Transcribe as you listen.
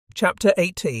Chapter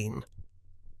 18.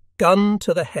 Gun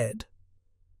to the Head.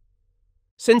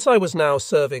 Since I was now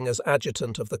serving as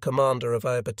adjutant of the commander of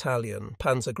our battalion,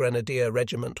 Panzer Grenadier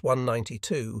Regiment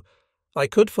 192, I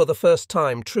could for the first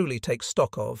time truly take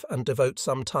stock of and devote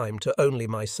some time to only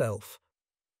myself.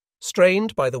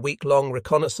 Strained by the week-long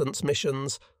reconnaissance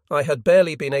missions, I had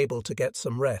barely been able to get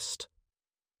some rest.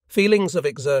 Feelings of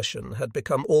exertion had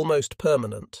become almost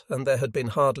permanent, and there had been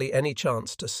hardly any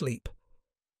chance to sleep.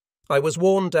 I was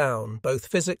worn down, both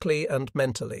physically and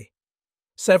mentally.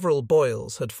 Several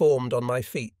boils had formed on my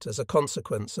feet as a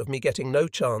consequence of me getting no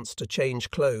chance to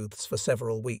change clothes for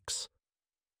several weeks.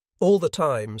 All the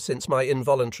time since my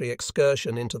involuntary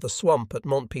excursion into the swamp at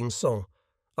Montpinçon,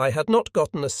 I had not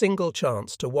gotten a single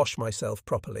chance to wash myself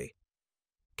properly.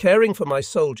 Caring for my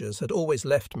soldiers had always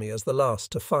left me as the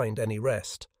last to find any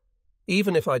rest.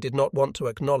 Even if I did not want to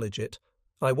acknowledge it,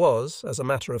 I was, as a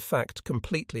matter of fact,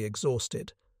 completely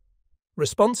exhausted.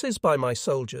 Responses by my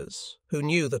soldiers, who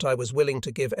knew that I was willing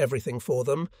to give everything for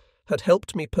them, had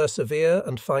helped me persevere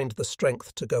and find the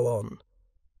strength to go on.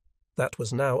 That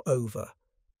was now over.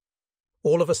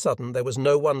 All of a sudden there was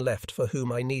no one left for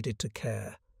whom I needed to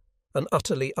care. An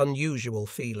utterly unusual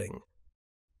feeling.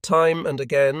 Time and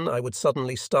again I would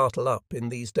suddenly startle up in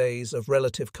these days of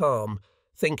relative calm,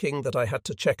 thinking that I had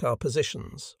to check our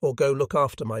positions or go look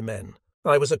after my men.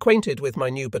 I was acquainted with my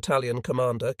new battalion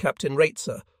commander, Captain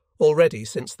Reitzer, already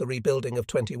since the rebuilding of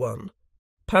 21.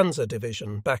 Panzer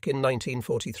Division back in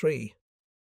 1943.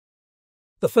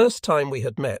 The first time we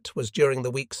had met was during the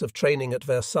weeks of training at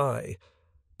Versailles.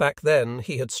 Back then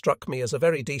he had struck me as a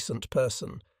very decent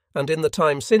person, and in the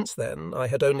time since then I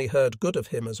had only heard good of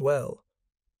him as well.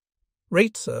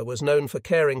 Reitzer was known for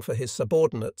caring for his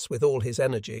subordinates with all his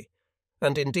energy,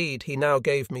 and indeed he now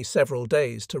gave me several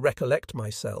days to recollect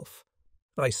myself.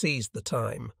 I seized the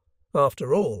time.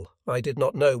 After all, I did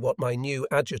not know what my new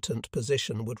adjutant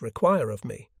position would require of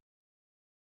me.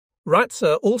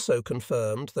 Reitzer also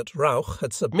confirmed that Rauch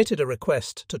had submitted a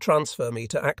request to transfer me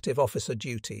to active officer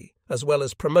duty, as well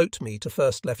as promote me to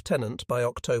first lieutenant by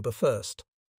October 1st.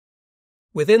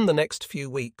 Within the next few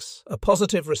weeks, a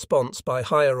positive response by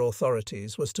higher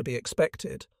authorities was to be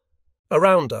expected.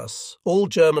 Around us, all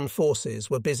German forces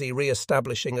were busy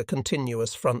re-establishing a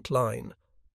continuous front line.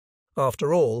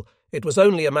 After all, it was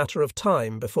only a matter of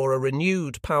time before a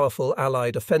renewed, powerful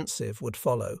Allied offensive would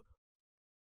follow.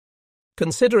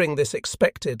 Considering this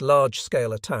expected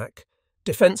large-scale attack,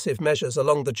 defensive measures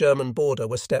along the German border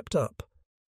were stepped up.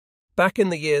 Back in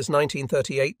the years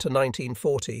 1938 to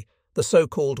 1940, the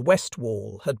so-called West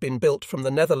Wall had been built from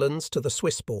the Netherlands to the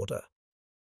Swiss border.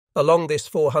 Along this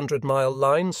 400-mile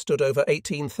line stood over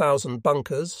 18,000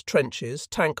 bunkers, trenches,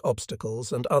 tank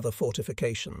obstacles, and other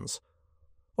fortifications.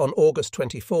 On August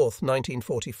 24,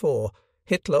 1944,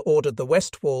 Hitler ordered the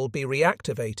West Wall be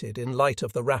reactivated in light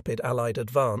of the rapid Allied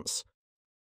advance.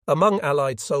 Among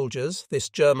Allied soldiers, this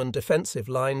German defensive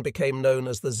line became known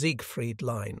as the Siegfried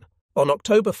Line. On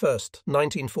October 1,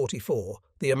 1944,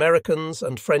 the Americans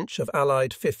and French of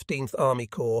Allied 15th Army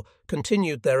Corps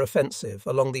continued their offensive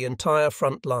along the entire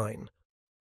front line.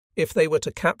 If they were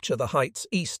to capture the heights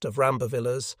east of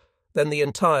Rambovillas, then the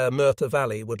entire Meurthe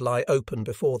Valley would lie open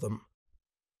before them.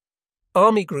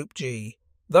 Army Group G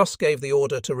thus gave the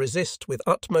order to resist with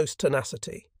utmost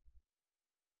tenacity.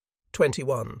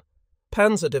 21.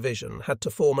 Panzer Division had to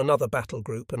form another battle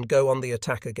group and go on the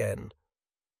attack again.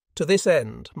 To this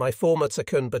end, my former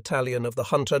 2nd Battalion of the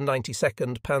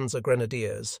 192nd Panzer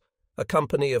Grenadiers, a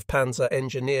company of Panzer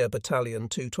Engineer Battalion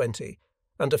 220,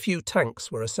 and a few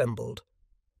tanks were assembled.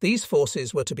 These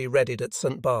forces were to be readied at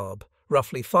St. Barbe,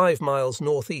 roughly 5 miles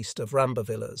northeast of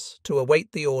Rambovillas, to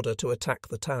await the order to attack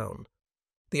the town.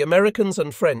 The Americans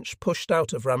and French pushed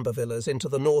out of Rambovillas into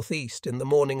the northeast in the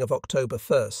morning of October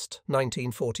 1st,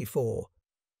 1944.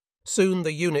 Soon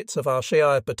the units of our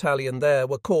Shear battalion there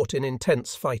were caught in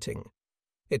intense fighting.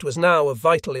 It was now of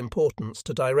vital importance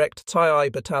to direct Thai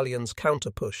battalion's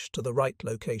counter-push to the right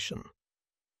location.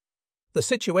 The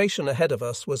situation ahead of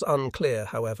us was unclear,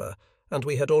 however, and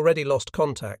we had already lost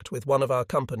contact with one of our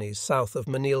companies south of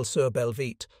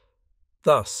Menil-sur-Belvitte.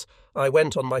 Thus, I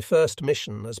went on my first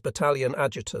mission as battalion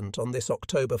adjutant on this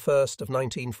October 1st of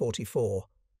 1944.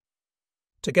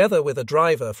 Together with a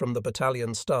driver from the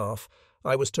battalion staff,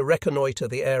 I was to reconnoitre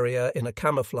the area in a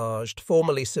camouflaged,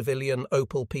 formerly civilian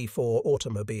Opel P4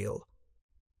 automobile.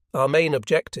 Our main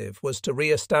objective was to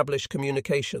re-establish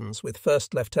communications with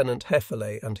First Lieutenant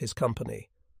Hefele and his company.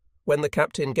 When the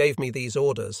captain gave me these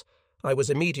orders, I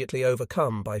was immediately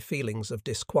overcome by feelings of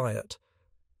disquiet.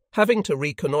 Having to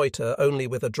reconnoitre only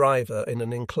with a driver in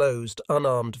an enclosed,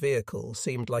 unarmed vehicle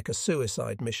seemed like a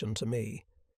suicide mission to me.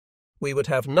 we would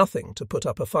have nothing to put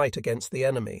up a fight against the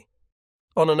enemy.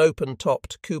 On an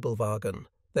open-topped Kubelwagen,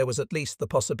 there was at least the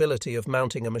possibility of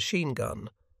mounting a machine gun,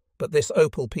 but this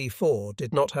Opel P4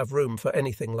 did not have room for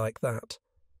anything like that.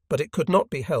 But it could not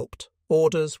be helped.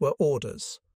 Orders were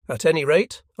orders. At any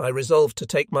rate, I resolved to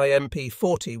take my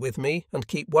MP40 with me and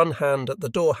keep one hand at the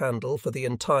door handle for the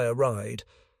entire ride.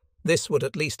 This would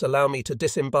at least allow me to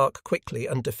disembark quickly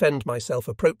and defend myself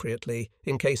appropriately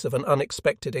in case of an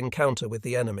unexpected encounter with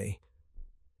the enemy.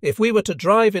 If we were to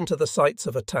drive into the sights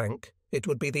of a tank, it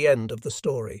would be the end of the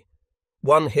story.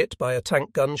 One hit by a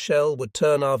tank gun shell would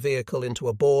turn our vehicle into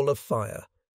a ball of fire.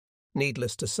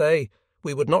 Needless to say,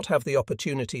 we would not have the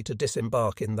opportunity to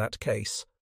disembark in that case.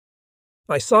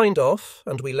 I signed off,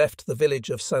 and we left the village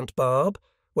of St. Barbe,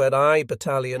 where I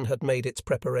battalion had made its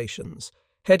preparations,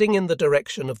 heading in the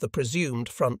direction of the presumed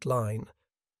front line.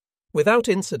 Without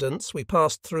incidents, we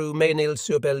passed through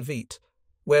Ménil-sur-Belvitte,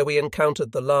 where we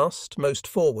encountered the last, most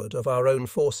forward of our own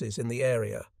forces in the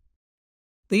area.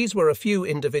 These were a few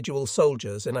individual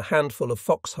soldiers in a handful of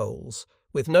foxholes,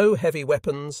 with no heavy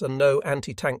weapons and no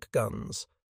anti-tank guns.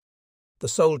 The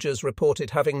soldiers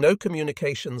reported having no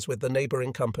communications with the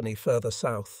neighbouring company further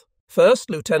south.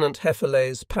 First Lieutenant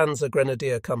Heffelet's Panzer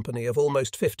Grenadier Company of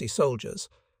almost 50 soldiers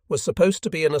was supposed to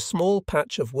be in a small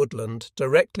patch of woodland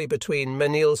directly between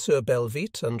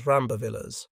Ménil-sur-Belvitte and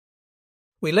Rambervillers.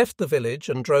 We left the village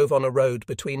and drove on a road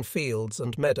between fields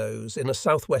and meadows in a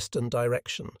southwestern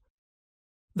direction.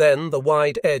 Then the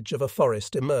wide edge of a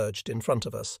forest emerged in front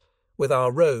of us, with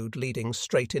our road leading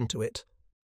straight into it.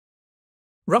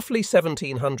 Roughly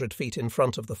 1,700 feet in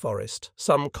front of the forest,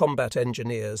 some combat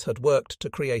engineers had worked to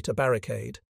create a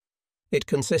barricade. It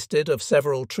consisted of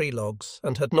several tree logs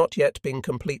and had not yet been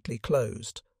completely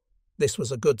closed. This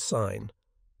was a good sign.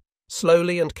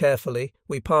 Slowly and carefully,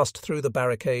 we passed through the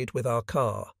barricade with our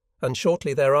car, and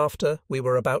shortly thereafter we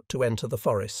were about to enter the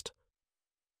forest.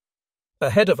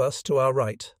 Ahead of us, to our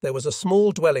right, there was a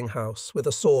small dwelling house with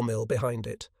a sawmill behind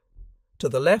it. To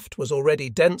the left was already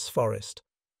dense forest.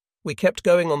 We kept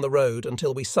going on the road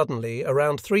until we suddenly,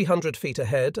 around 300 feet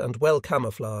ahead and well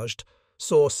camouflaged,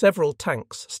 saw several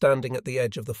tanks standing at the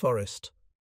edge of the forest.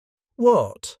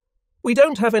 "What? We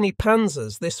don't have any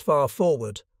panzers this far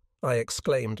forward," I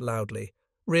exclaimed loudly,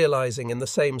 realizing in the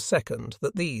same second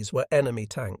that these were enemy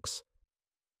tanks.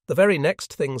 The very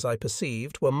next things I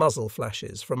perceived were muzzle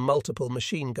flashes from multiple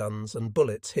machine guns and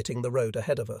bullets hitting the road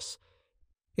ahead of us.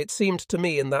 It seemed to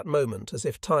me in that moment as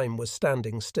if time was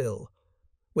standing still.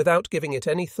 Without giving it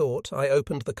any thought, I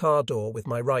opened the car door with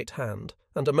my right hand,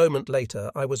 and a moment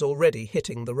later I was already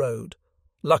hitting the road.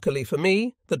 Luckily for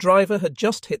me, the driver had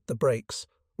just hit the brakes,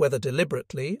 whether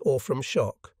deliberately or from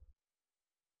shock.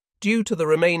 Due to the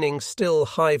remaining still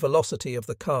high velocity of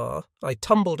the car, I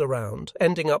tumbled around,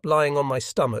 ending up lying on my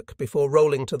stomach before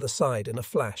rolling to the side in a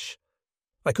flash.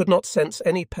 I could not sense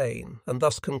any pain, and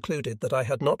thus concluded that I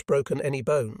had not broken any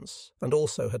bones, and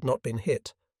also had not been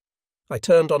hit. I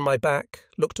turned on my back,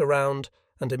 looked around,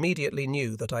 and immediately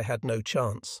knew that I had no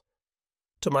chance.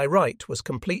 To my right was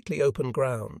completely open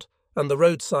ground, and the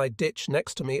roadside ditch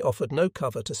next to me offered no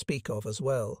cover to speak of as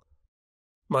well.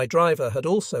 My driver had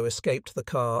also escaped the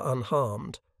car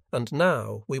unharmed, and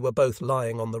now we were both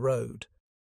lying on the road.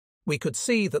 We could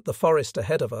see that the forest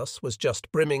ahead of us was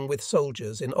just brimming with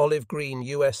soldiers in olive-green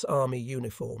US Army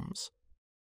uniforms.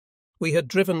 We had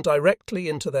driven directly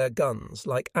into their guns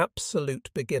like absolute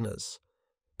beginners.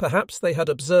 Perhaps they had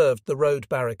observed the road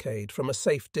barricade from a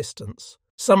safe distance.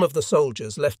 Some of the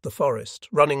soldiers left the forest,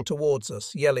 running towards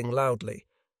us, yelling loudly.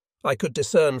 I could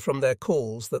discern from their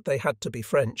calls that they had to be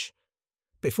French.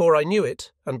 Before I knew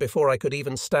it, and before I could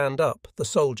even stand up, the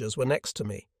soldiers were next to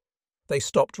me. They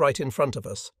stopped right in front of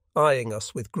us, eyeing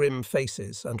us with grim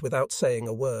faces and without saying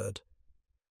a word.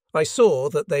 I saw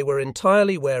that they were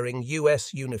entirely wearing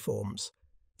US uniforms.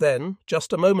 Then,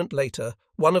 just a moment later,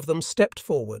 one of them stepped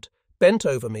forward, bent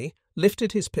over me,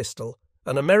 lifted his pistol,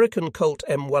 an American Colt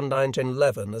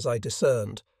M1911 as I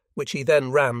discerned, which he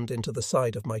then rammed into the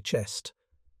side of my chest.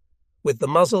 With the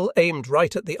muzzle aimed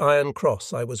right at the iron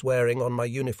cross I was wearing on my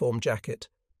uniform jacket.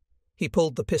 He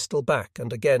pulled the pistol back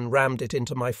and again rammed it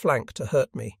into my flank to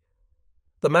hurt me.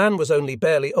 The man was only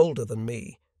barely older than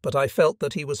me, but I felt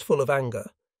that he was full of anger.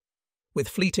 With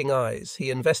fleeting eyes, he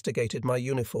investigated my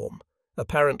uniform,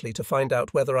 apparently to find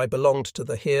out whether I belonged to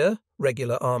the Heer,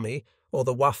 regular army, or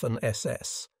the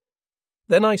Waffen-SS.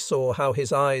 Then I saw how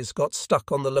his eyes got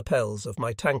stuck on the lapels of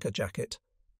my tanker jacket.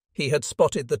 He had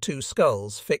spotted the two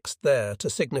skulls fixed there to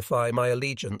signify my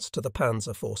allegiance to the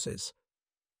panzer forces.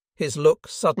 His look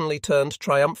suddenly turned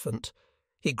triumphant.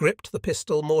 He gripped the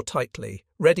pistol more tightly,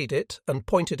 readied it, and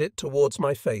pointed it towards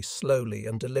my face slowly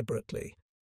and deliberately.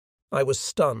 I was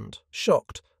stunned,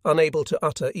 shocked, unable to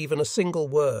utter even a single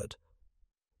word.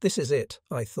 This is it,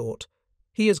 I thought.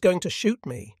 He is going to shoot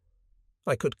me.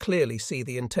 I could clearly see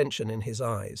the intention in his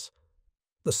eyes.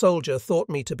 The soldier thought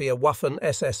me to be a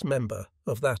Waffen-SS member,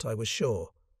 of that I was sure.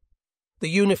 The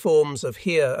uniforms of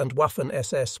Heer and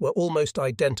Waffen-SS were almost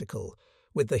identical,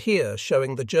 with the Heer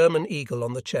showing the German eagle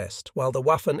on the chest, while the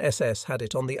Waffen-SS had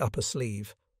it on the upper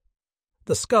sleeve.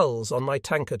 The skulls on my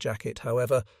tanker jacket,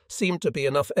 however, seemed to be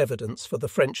enough evidence for the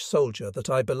French soldier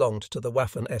that I belonged to the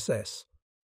Waffen-SS.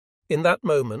 In that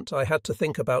moment I had to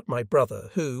think about my brother,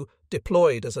 who,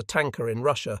 deployed as a tanker in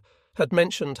Russia, had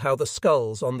mentioned how the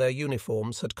skulls on their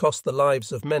uniforms had cost the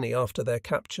lives of many after their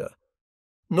capture.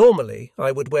 Normally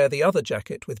I would wear the other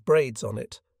jacket with braids on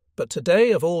it, but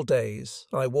today of all days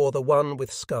I wore the one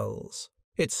with skulls.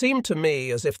 It seemed to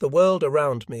me as if the world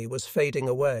around me was fading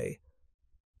away.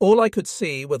 All I could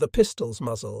see were the pistol's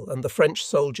muzzle and the French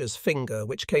soldier's finger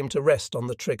which came to rest on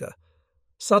the trigger.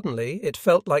 Suddenly it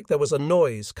felt like there was a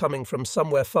noise coming from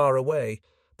somewhere far away.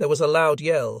 There was a loud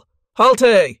yell,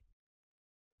 "Halte!"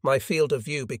 My field of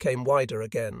view became wider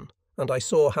again, and I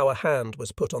saw how a hand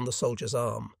was put on the soldier's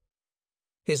arm.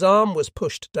 His arm was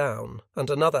pushed down, and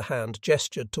another hand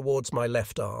gestured towards my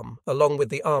left arm, along with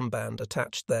the armband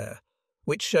attached there,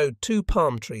 which showed 2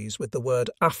 palm trees with the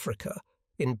word Africa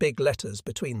in big letters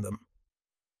between them.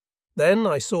 Then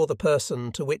I saw the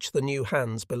person to which the new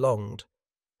hands belonged.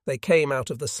 They came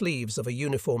out of the sleeves of a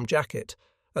uniform jacket,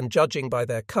 and judging by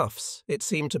their cuffs, it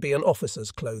seemed to be an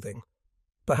officer's clothing.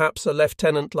 Perhaps a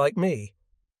lieutenant like me.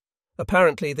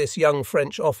 Apparently this young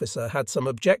French officer had some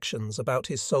objections about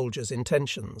his soldier's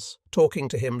intentions, talking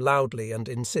to him loudly and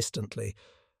insistently.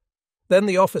 Then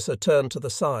the officer turned to the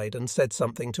side and said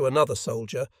something to another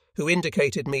soldier, who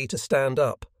indicated me to stand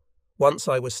up. Once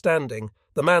I was standing,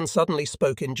 the man suddenly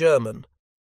spoke in German.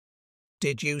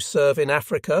 "Did you serve in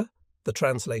Africa?" the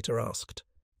translator asked.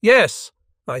 "Yes,"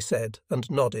 I said, and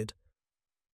nodded.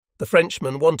 The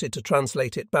Frenchman wanted to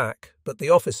translate it back, but the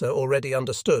officer already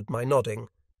understood my nodding.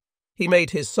 He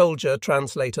made his soldier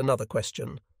translate another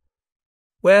question.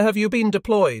 "Where have you been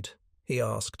deployed?" he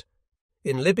asked.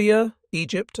 "In Libya,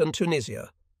 Egypt, and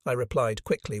Tunisia," I replied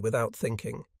quickly without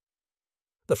thinking.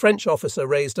 The French officer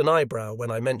raised an eyebrow when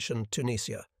I mentioned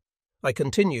Tunisia. I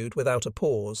continued without a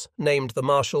pause, named the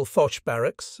Marshal Foch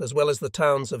barracks, as well as the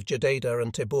towns of Jadeda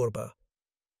and Tiburba.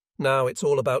 Now it's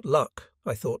all about luck,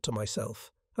 I thought to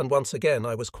myself, and once again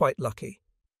I was quite lucky.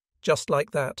 Just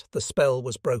like that, the spell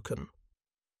was broken.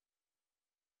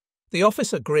 The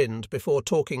officer grinned before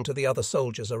talking to the other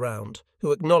soldiers around,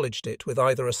 who acknowledged it with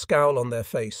either a scowl on their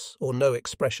face or no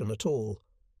expression at all.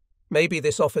 Maybe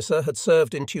this officer had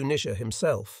served in Tunisia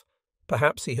himself.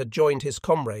 Perhaps he had joined his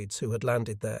comrades who had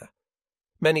landed there.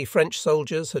 Many French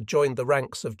soldiers had joined the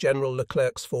ranks of General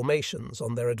Leclerc's formations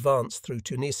on their advance through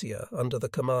Tunisia under the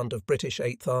command of British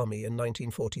 8th Army in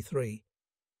 1943.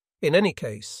 In any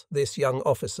case, this young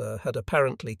officer had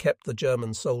apparently kept the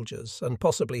German soldiers and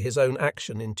possibly his own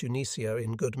action in Tunisia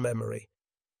in good memory.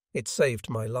 It saved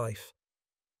my life.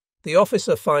 The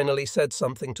officer finally said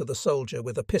something to the soldier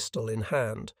with a pistol in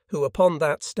hand, who upon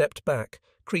that stepped back,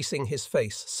 creasing his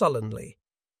face sullenly.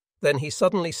 Then he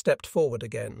suddenly stepped forward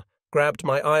again, grabbed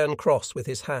my iron cross with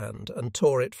his hand and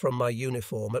tore it from my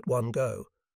uniform at one go.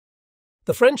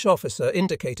 The French officer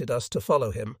indicated us to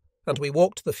follow him, and we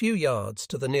walked the few yards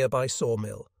to the nearby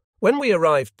sawmill. When we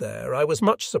arrived there, I was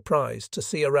much surprised to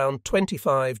see around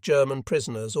 25 German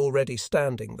prisoners already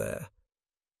standing there.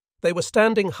 They were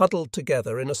standing huddled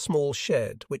together in a small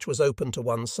shed which was open to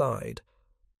one side.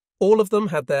 All of them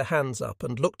had their hands up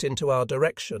and looked into our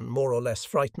direction, more or less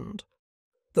frightened.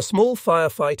 The small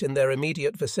firefight in their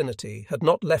immediate vicinity had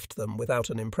not left them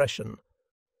without an impression.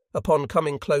 Upon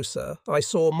coming closer, I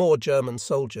saw more German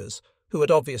soldiers, who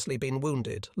had obviously been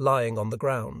wounded, lying on the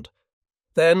ground.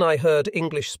 Then I heard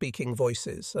English-speaking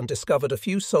voices and discovered a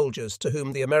few soldiers to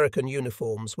whom the American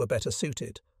uniforms were better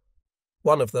suited.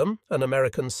 One of them, an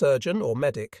American surgeon or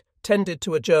medic, tended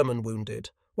to a German wounded,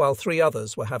 while 3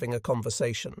 others were having a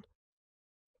conversation.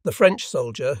 The French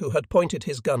soldier who had pointed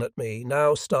his gun at me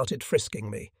now started frisking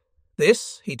me.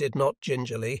 This he did not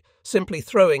gingerly, simply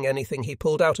throwing anything he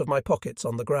pulled out of my pockets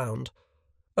on the ground.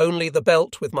 Only the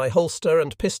belt with my holster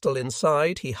and pistol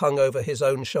inside he hung over his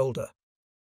own shoulder.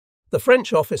 The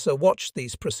French officer watched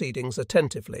these proceedings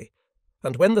attentively,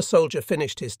 and when the soldier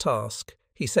finished his task,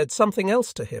 he said something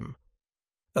else to him,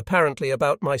 apparently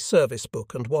about my service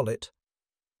book and wallet.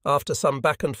 After some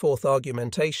back-and-forth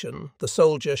argumentation, the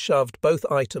soldier shoved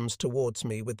both items towards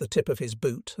me with the tip of his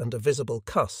boot and a visible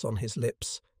cuss on his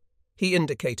lips. He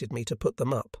indicated me to put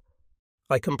them up.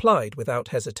 I complied without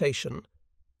hesitation.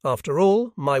 After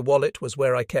all, my wallet was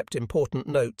where I kept important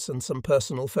notes and some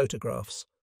personal photographs.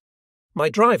 My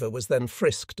driver was then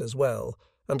frisked as well,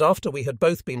 and after we had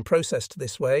both been processed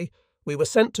this way, we were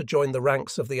sent to join the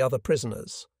ranks of the other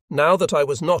prisoners. Now that I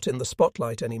was not in the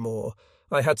spotlight anymore,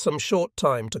 I had some short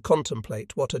time to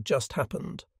contemplate what had just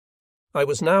happened. I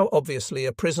was now obviously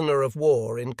a prisoner of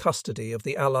war in custody of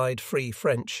the Allied Free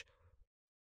French.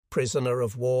 Prisoner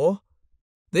of war?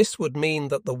 This would mean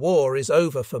that the war is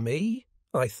over for me,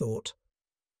 I thought.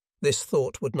 This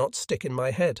thought would not stick in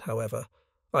my head, however.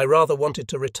 I rather wanted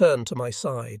to return to my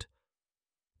side.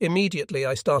 Immediately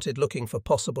I started looking for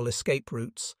possible escape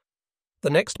routes. The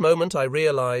next moment I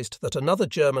realized that another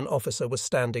German officer was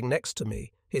standing next to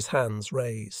me, his hands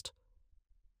raised.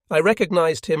 I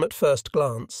recognized him at first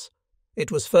glance.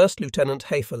 It was First Lieutenant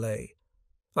Häferle.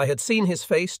 I had seen his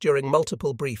face during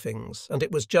multiple briefings, and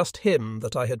it was just him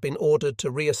that I had been ordered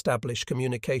to re-establish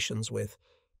communications with.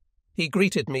 He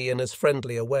greeted me in as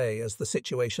friendly a way as the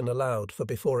situation allowed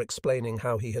before explaining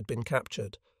how he had been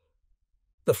captured.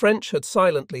 The French had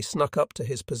silently snuck up to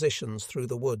his positions through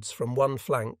the woods from one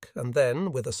flank and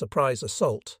then, with a surprise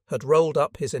assault, had rolled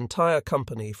up his entire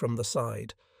company from the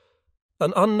side.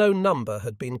 An unknown number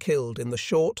had been killed in the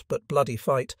short but bloody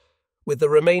fight, with the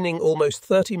remaining almost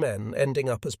 30 men ending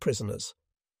up as prisoners.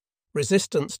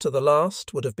 Resistance to the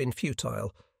last would have been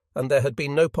futile, and there had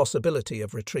been no possibility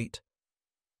of retreat.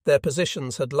 Their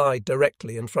positions had lied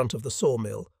directly in front of the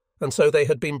sawmill, and so they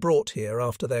had been brought here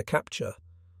after their capture.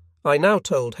 I now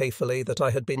told Häferle that I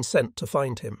had been sent to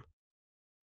find him.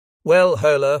 "Well,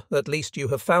 Höhler, at least you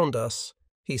have found us,"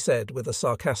 he said with a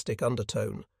sarcastic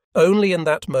undertone. Only in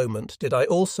that moment did I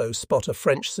also spot a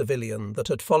French civilian that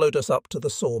had followed us up to the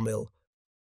sawmill.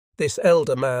 This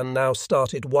elder man now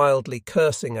started wildly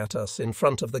cursing at us in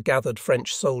front of the gathered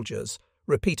French soldiers,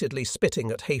 repeatedly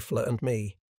spitting at Häferle and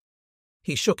me.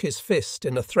 He shook his fist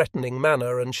in a threatening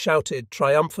manner and shouted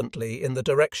triumphantly in the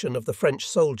direction of the French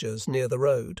soldiers near the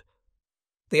road.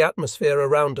 The atmosphere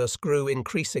around us grew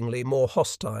increasingly more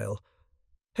hostile.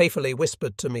 Häferle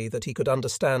whispered to me that he could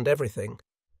understand everything,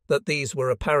 that these were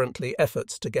apparently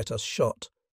efforts to get us shot.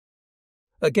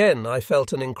 Again I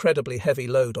felt an incredibly heavy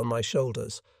load on my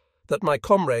shoulders. That my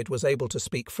comrade was able to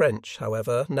speak French,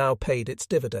 however, now paid its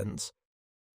dividends.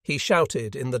 He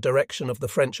shouted in the direction of the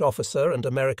French officer and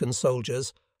American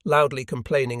soldiers, loudly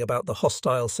complaining about the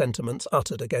hostile sentiments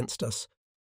uttered against us.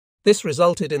 This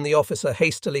resulted in the officer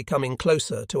hastily coming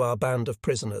closer to our band of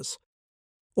prisoners.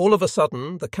 All of a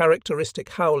sudden, the characteristic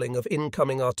howling of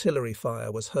incoming artillery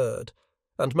fire was heard,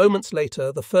 and moments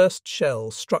later the first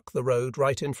shell struck the road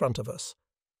right in front of us.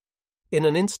 In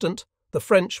an instant, the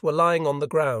French were lying on the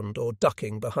ground or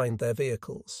ducking behind their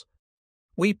vehicles.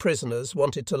 We prisoners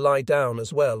wanted to lie down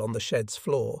as well on the shed's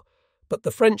floor, but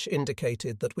the French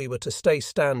indicated that we were to stay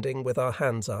standing with our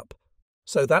hands up,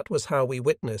 so that was how we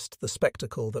witnessed the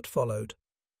spectacle that followed.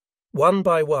 One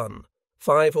by one,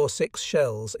 5 or 6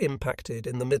 shells impacted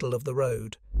in the middle of the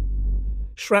road.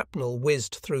 Shrapnel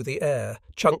whizzed through the air,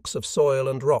 chunks of soil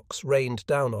and rocks rained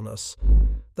down on us.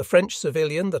 The French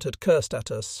civilian that had cursed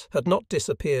at us had not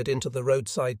disappeared into the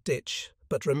roadside ditch,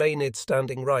 but remained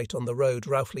standing right on the road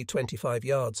roughly 25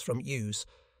 yards from Hughes,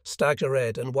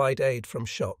 stagger-red and wide-eyed from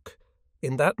shock.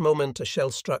 In that moment a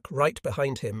shell struck right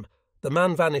behind him. The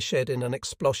man vanished in an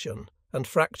explosion, and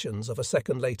fractions of a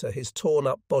second later his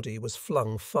torn-up body was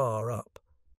flung far up.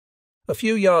 A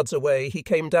few yards away he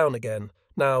came down again,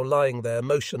 now lying there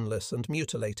motionless and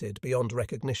mutilated beyond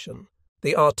recognition.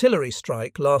 The artillery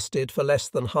strike lasted for less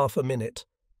than half a minute.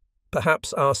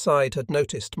 Perhaps our side had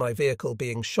noticed my vehicle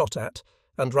being shot at,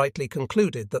 and rightly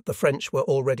concluded that the French were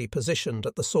already positioned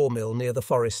at the sawmill near the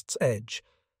forest's edge.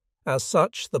 As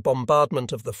such, the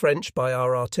bombardment of the French by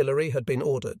our artillery had been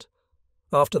ordered.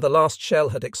 After the last shell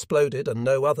had exploded and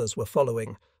no others were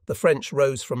following, the French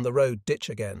rose from the road ditch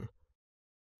again.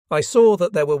 I saw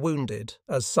that there were wounded,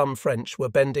 as some French were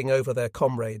bending over their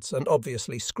comrades and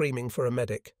obviously screaming for a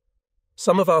medic.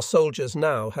 Some of our soldiers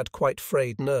now had quite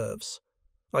frayed nerves.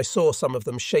 I saw some of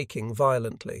them shaking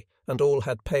violently, and all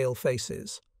had pale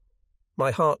faces.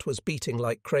 My heart was beating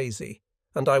like crazy,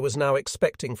 and I was now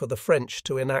expecting for the French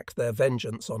to enact their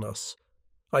vengeance on us.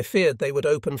 I feared they would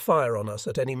open fire on us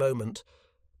at any moment,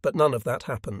 but none of that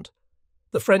happened.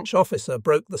 The French officer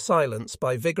broke the silence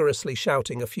by vigorously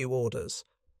shouting a few orders.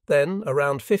 Then,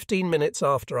 around 15 minutes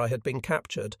after I had been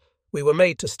captured, we were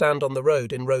made to stand on the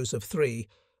road in rows of 3,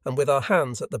 and with our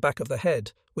hands at the back of the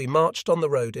head, we marched on the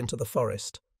road into the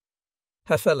forest.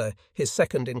 Häferle, his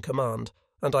second in command,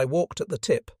 and I walked at the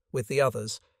tip, with the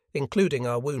others, including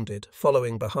our wounded,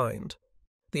 following behind.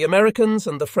 The Americans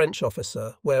and the French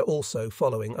officer were also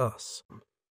following us.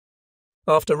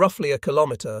 After roughly a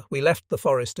kilometre, we left the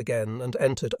forest again and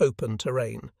entered open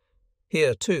terrain.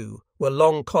 Here, too, were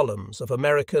long columns of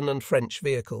American and French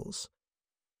vehicles.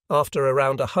 After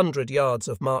around 100 yards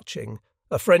of marching,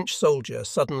 a French soldier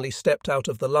suddenly stepped out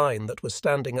of the line that was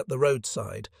standing at the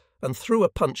roadside and threw a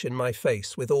punch in my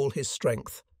face with all his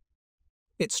strength.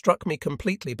 It struck me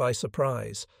completely by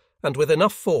surprise, and with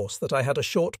enough force that I had a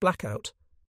short blackout.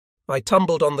 I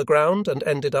tumbled on the ground and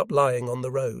ended up lying on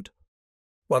the road.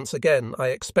 Once again I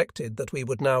expected that we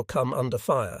would now come under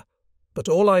fire, but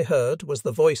all I heard was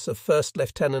the voice of First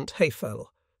Lieutenant Hayfel,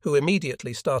 who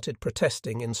immediately started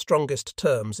protesting in strongest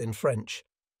terms in French.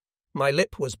 My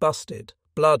lip was busted,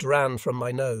 blood ran from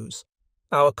my nose.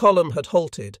 Our column had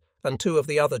halted, and 2 of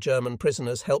the other German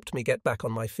prisoners helped me get back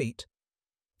on my feet.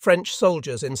 French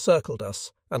soldiers encircled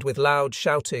us, and with loud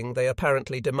shouting they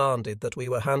apparently demanded that we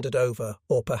were handed over,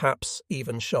 or perhaps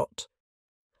even shot.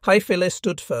 Hayfel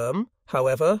stood firm,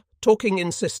 however, talking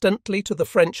insistently to the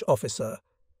French officer.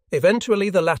 Eventually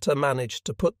the latter managed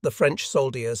to put the French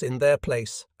soldiers in their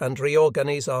place and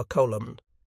reorganize our column.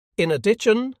 In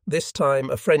addition, this time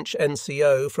a French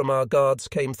NCO from our guards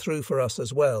came through for us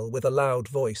as well with a loud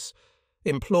voice,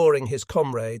 imploring his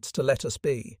comrades to let us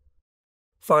be.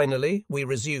 Finally, we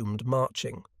resumed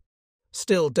marching.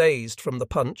 Still dazed from the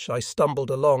punch, I stumbled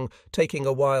along, taking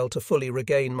a while to fully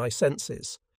regain my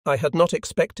senses. I had not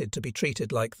expected to be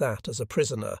treated like that as a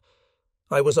prisoner.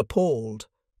 I was appalled.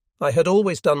 I had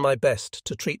always done my best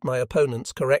to treat my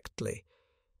opponents correctly.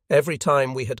 Every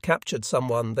time we had captured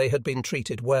someone, they had been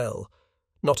treated well.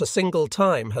 Not a single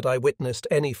time had I witnessed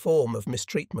any form of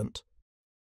mistreatment.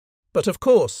 But of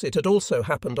course it had also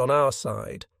happened on our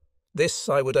side. This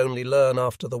I would only learn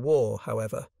after the war,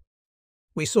 however.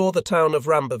 We saw the town of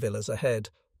Rambervillers ahead,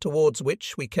 towards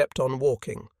which we kept on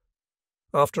walking.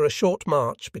 After a short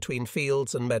march between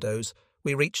fields and meadows,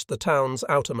 we reached the town's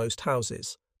outermost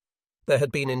houses. There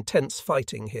had been intense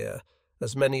fighting here,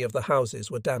 as many of the houses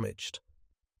were damaged.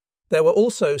 There were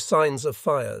also signs of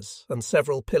fires and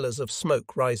several pillars of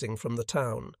smoke rising from the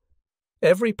town.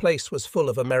 Every place was full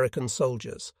of American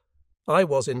soldiers. I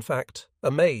was, in fact,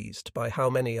 amazed by how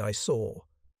many I saw.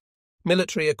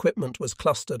 Military equipment was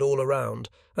clustered all around,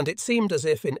 and it seemed as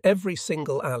if in every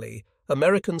single alley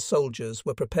American soldiers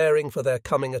were preparing for their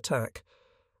coming attack.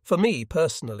 For me,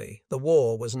 personally, the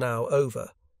war was now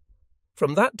over.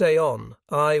 From that day on,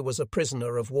 I was a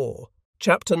prisoner of war.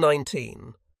 Chapter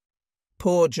 19.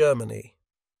 Poor Germany.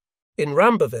 In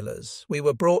Rambervillers, we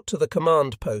were brought to the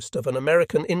command post of an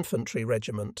American infantry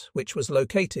regiment, which was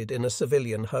located in a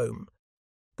civilian home.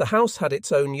 The house had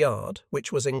its own yard,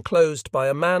 which was enclosed by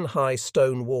a man-high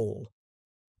stone wall.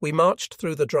 We marched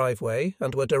through the driveway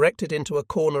and were directed into a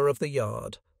corner of the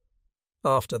yard.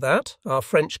 After that, our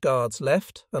French guards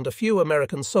left, and a few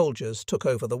American soldiers took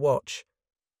over the watch.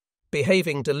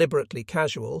 Behaving deliberately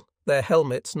casual, their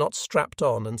helmets not strapped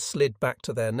on and slid back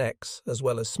to their necks, as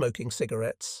well as smoking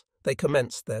cigarettes, they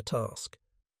commenced their task.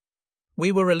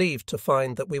 We were relieved to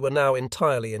find that we were now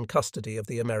entirely in custody of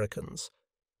the Americans.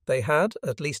 They had,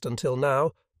 at least until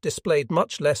now, displayed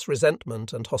much less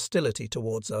resentment and hostility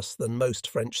towards us than most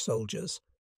French soldiers.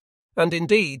 And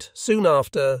indeed, soon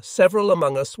after, several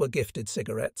among us were gifted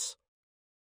cigarettes.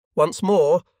 Once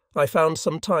more, I found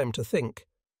some time to think.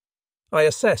 I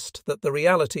assessed that the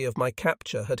reality of my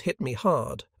capture had hit me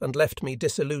hard and left me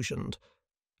disillusioned.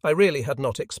 I really had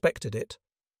not expected it.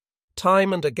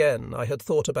 Time and again I had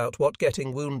thought about what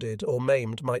getting wounded or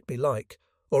maimed might be like,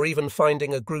 or even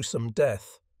finding a gruesome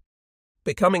death.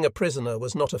 Becoming a prisoner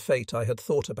was not a fate I had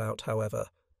thought about, however,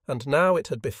 and now it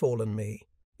had befallen me.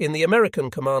 In the American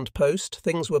command post,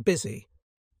 things were busy.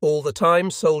 All the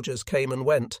time soldiers came and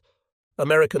went.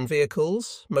 American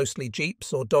vehicles, mostly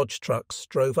jeeps or Dodge trucks,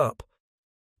 drove up.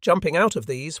 Jumping out of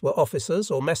these were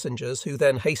officers or messengers who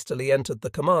then hastily entered the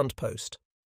command post.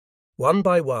 One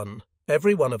by one,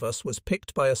 every one of us was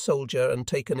picked by a soldier and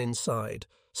taken inside,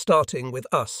 starting with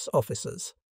us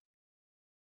officers.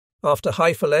 After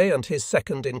Hayfel and his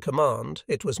second-in-command,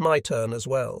 it was my turn as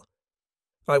well.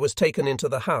 I was taken into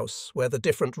the house, where the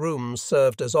different rooms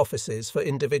served as offices for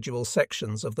individual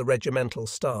sections of the regimental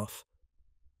staff.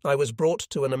 I was brought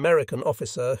to an American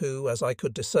officer who, as I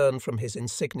could discern from his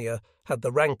insignia, had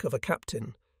the rank of a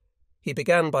captain. He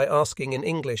began by asking in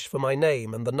English for my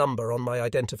name and the number on my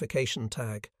identification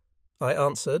tag. I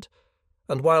answered,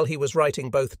 and while he was writing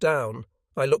both down,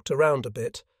 I looked around a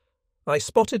bit. I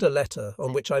spotted a letter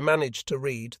on which I managed to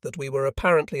read that we were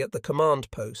apparently at the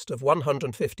command post of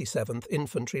 157th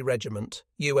Infantry Regiment,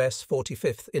 US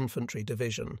 45th Infantry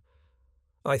Division.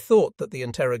 I thought that the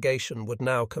interrogation would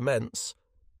now commence,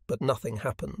 but nothing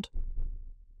happened.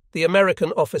 The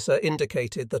American officer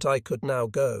indicated that I could now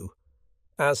go.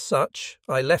 As such,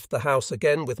 I left the house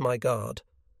again with my guard.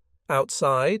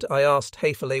 Outside, I asked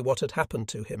Haefele what had happened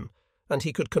to him, and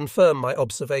he could confirm my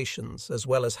observations as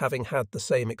well as having had the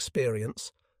same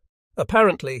experience.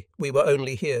 Apparently, we were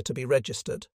only here to be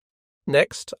registered.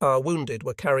 Next, our wounded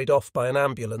were carried off by an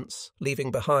ambulance,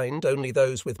 leaving behind only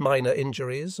those with minor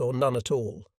injuries or none at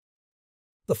all.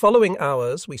 The following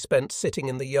hours we spent sitting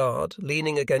in the yard,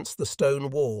 leaning against the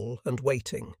stone wall and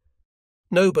waiting.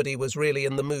 Nobody was really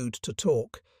in the mood to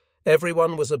talk.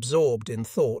 Everyone was absorbed in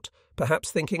thought, perhaps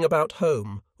thinking about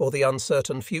home or the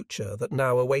uncertain future that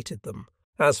now awaited them.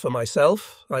 As for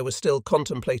myself, I was still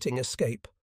contemplating escape.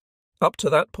 Up to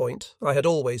that point, I had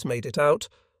always made it out,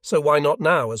 so why not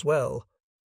now as well?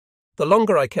 The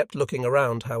longer I kept looking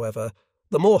around, however,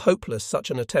 the more hopeless such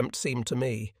an attempt seemed to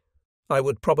me. I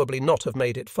would probably not have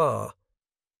made it far.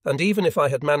 And even if I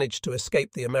had managed to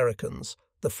escape the Americans,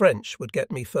 the French would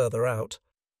get me further out.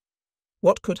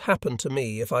 What could happen to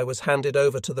me if I was handed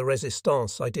over to the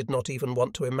Resistance I did not even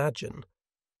want to imagine?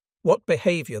 What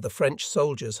behaviour the French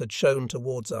soldiers had shown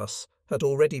towards us had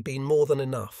already been more than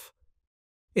enough.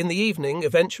 In the evening,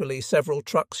 eventually several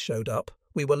trucks showed up,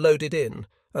 we were loaded in,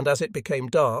 and as it became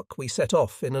dark, we set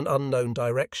off in an unknown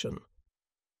direction.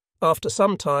 After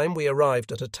some time, we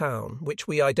arrived at a town, which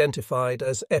we identified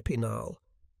as Epinal.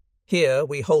 Here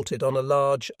we halted on a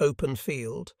large, open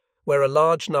field, where a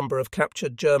large number of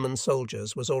captured German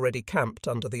soldiers was already camped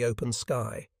under the open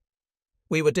sky.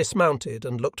 We were dismounted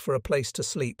and looked for a place to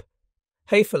sleep.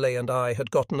 Haefele and I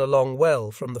had gotten along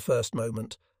well from the first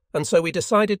moment, and so we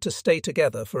decided to stay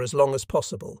together for as long as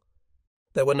possible.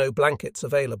 There were no blankets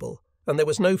available, and there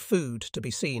was no food to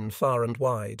be seen far and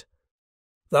wide.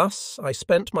 Thus I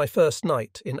spent my first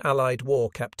night in Allied war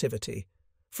captivity,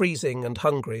 freezing and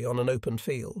hungry on an open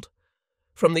field.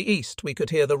 From the east we could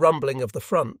hear the rumbling of the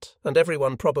front, and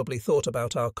everyone probably thought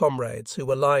about our comrades who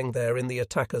were lying there in the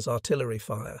attackers' artillery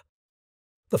fire.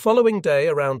 The following day,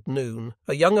 around noon,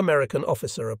 a young American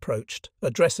officer approached,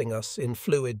 addressing us in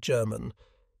fluid German.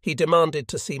 He demanded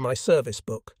to see my service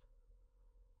book.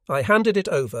 I handed it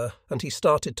over, and he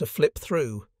started to flip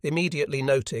through, immediately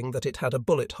noting that it had a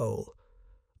bullet hole.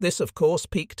 This, of course,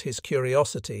 piqued his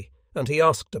curiosity, and he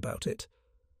asked about it.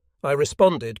 I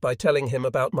responded by telling him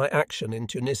about my action in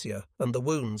Tunisia and the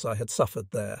wounds I had suffered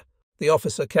there. The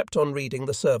officer kept on reading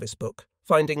the service book,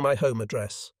 finding my home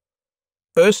address.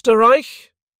 "Österreich?"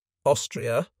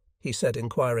 "Austria," he said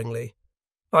inquiringly.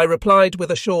 I replied with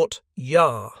a short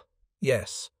 "Ja,"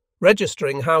 yes,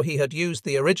 registering how he had used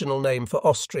the original name for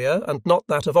Austria and not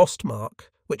that of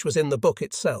Ostmark, which was in the book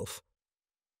itself.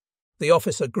 The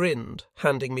officer grinned,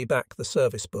 handing me back the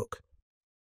service book.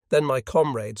 Then my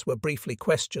comrades were briefly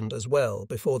questioned as well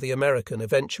before the American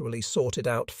eventually sorted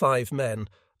out 5 men,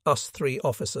 us 3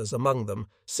 officers among them,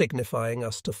 signifying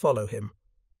us to follow him.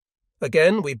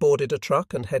 Again we boarded a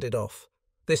truck and headed off.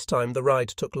 This time the ride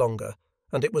took longer,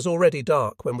 and it was already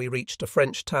dark when we reached a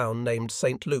French town named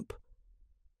St. Loup.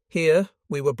 Here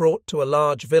we were brought to a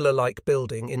large villa-like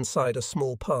building inside a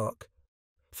small park.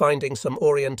 Finding some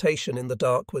orientation in the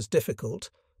dark was difficult,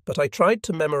 but I tried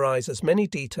to memorize as many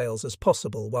details as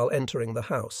possible while entering the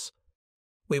house.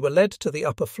 We were led to the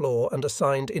upper floor and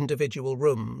assigned individual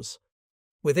rooms.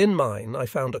 Within mine I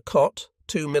found a cot,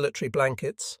 2 military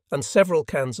blankets, and several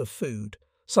cans of food,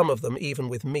 some of them even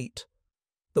with meat.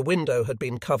 The window had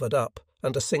been covered up,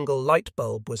 and a single light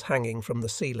bulb was hanging from the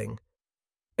ceiling.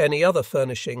 Any other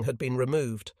furnishing had been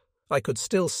removed. I could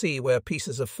still see where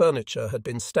pieces of furniture had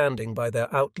been standing by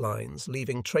their outlines,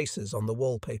 leaving traces on the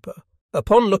wallpaper.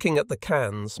 Upon looking at the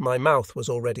cans, my mouth was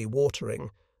already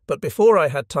watering, but before I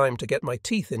had time to get my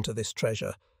teeth into this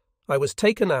treasure, I was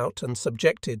taken out and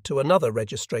subjected to another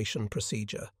registration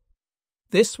procedure.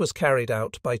 This was carried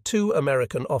out by 2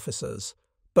 American officers,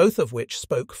 both of which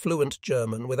spoke fluent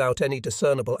German without any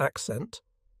discernible accent.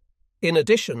 In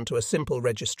addition to a simple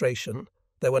registration,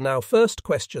 there were now first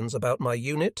questions about my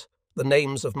unit, the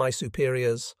names of my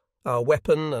superiors, our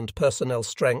weapon and personnel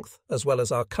strength, as well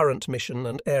as our current mission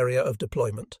and area of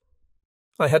deployment.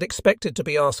 I had expected to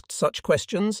be asked such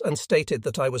questions and stated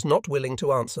that I was not willing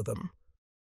to answer them.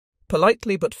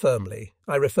 Politely but firmly,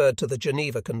 I referred to the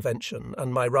Geneva Convention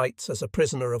and my rights as a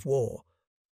prisoner of war.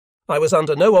 I was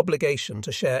under no obligation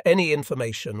to share any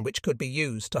information which could be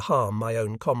used to harm my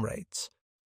own comrades.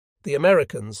 The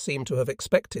Americans seemed to have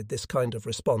expected this kind of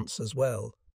response as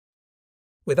well.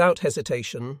 Without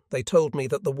hesitation, they told me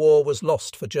that the war was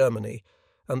lost for Germany,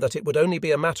 and that it would only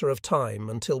be a matter of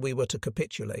time until we were to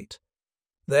capitulate.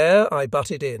 There I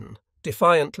butted in,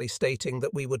 defiantly stating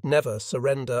that we would never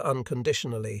surrender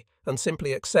unconditionally and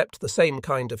simply accept the same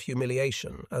kind of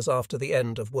humiliation as after the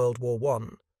end of World War I.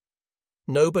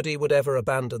 Nobody would ever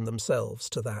abandon themselves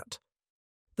to that.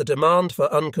 The demand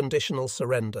for unconditional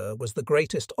surrender was the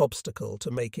greatest obstacle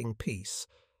to making peace,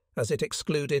 as it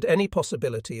excluded any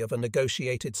possibility of a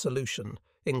negotiated solution,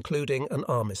 including an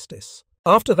armistice.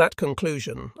 After that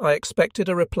conclusion, I expected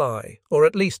a reply, or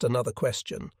at least another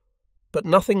question, but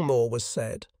nothing more was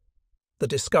said. The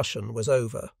discussion was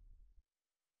over.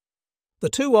 The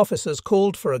two officers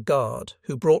called for a guard,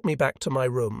 who brought me back to my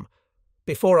room.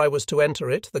 Before I was to enter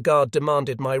it, the guard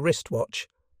demanded my wristwatch.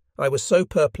 I was so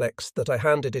perplexed that I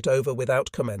handed it over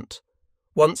without comment.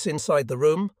 Once inside the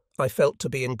room, I felt to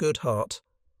be in good heart.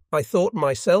 I thought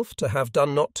myself to have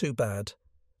done not too bad.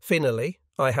 Finally,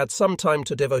 I had some time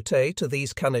to devote to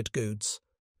these canned goods.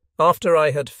 After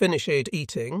I had finished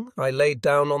eating, I laid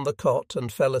down on the cot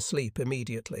and fell asleep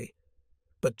immediately.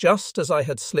 But just as I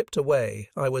had slipped away,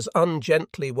 I was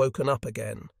ungently woken up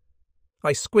again.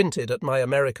 I squinted at my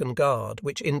American guard,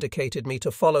 which indicated me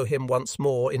to follow him once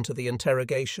more into the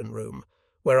interrogation room,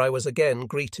 where I was again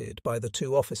greeted by the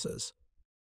two officers.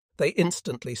 They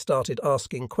instantly started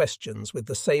asking questions with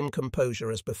the same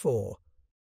composure as before.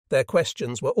 Their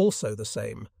questions were also the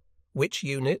same: which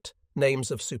unit, names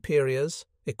of superiors,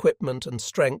 equipment and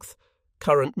strength,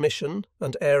 current mission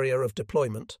and area of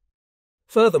deployment.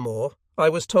 Furthermore, I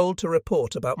was told to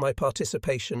report about my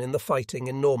participation in the fighting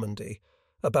in Normandy,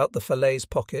 about the Falaise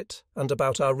pocket, and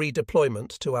about our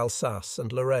redeployment to Alsace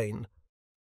and Lorraine.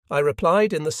 I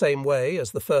replied in the same way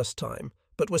as the first time,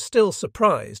 but was still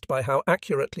surprised by how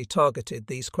accurately targeted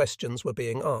these questions were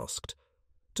being asked.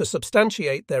 To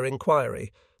substantiate their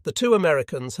inquiry, the two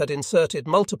Americans had inserted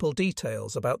multiple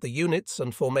details about the units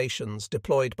and formations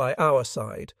deployed by our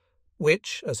side,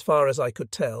 which, as far as I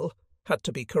could tell, had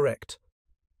to be correct.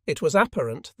 It was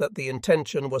apparent that the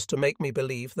intention was to make me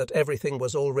believe that everything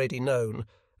was already known,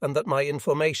 and that my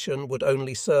information would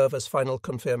only serve as final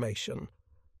confirmation.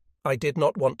 I did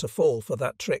not want to fall for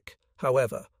that trick,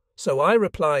 however, so I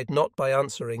replied not by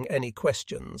answering any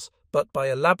questions, but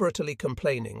by elaborately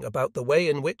complaining about the way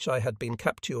in which I had been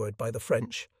captured by the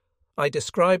French. I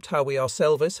described how we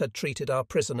ourselves had treated our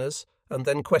prisoners, and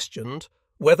then questioned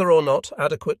whether or not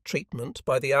adequate treatment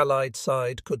by the Allied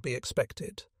side could be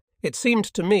expected. It seemed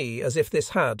to me as if this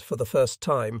had, for the first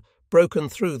time, broken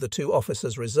through the two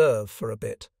officers' reserve for a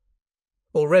bit.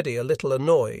 Already a little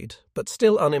annoyed, but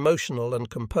still unemotional and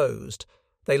composed,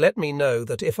 they let me know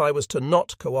that if I was to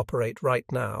not cooperate right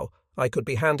now, I could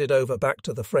be handed over back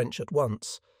to the French at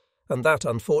once, and that,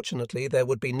 unfortunately, there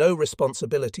would be no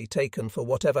responsibility taken for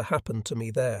whatever happened to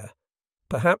me there.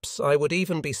 Perhaps I would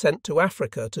even be sent to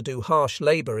Africa to do harsh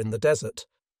labour in the desert.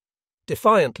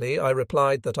 Defiantly, I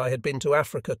replied that I had been to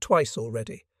Africa twice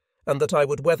already, and that I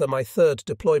would weather my third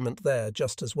deployment there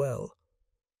just as well.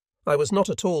 I was not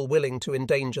at all willing to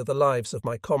endanger the lives of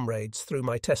my comrades through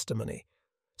my testimony,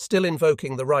 still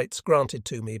invoking the rights granted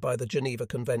to me by the Geneva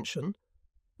Convention.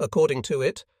 According to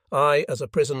it, I, as a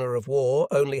prisoner of war,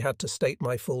 only had to state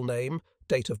my full name,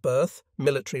 date of birth,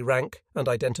 military rank, and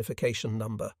identification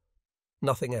number.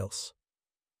 Nothing else.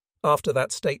 After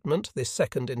that statement, this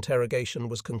second interrogation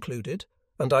was concluded,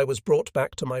 and I was brought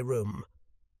back to my room.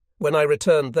 When I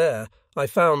returned there, I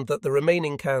found that the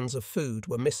remaining cans of food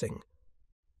were missing.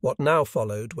 What now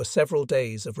followed were several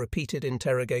days of repeated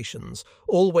interrogations,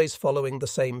 always following the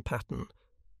same pattern.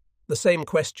 The same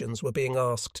questions were being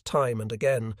asked time and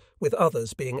again, with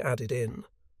others being added in.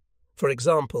 For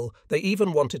example, they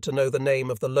even wanted to know the name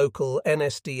of the local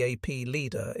NSDAP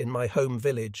leader in my home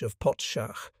village of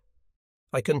Potschach.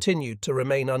 I continued to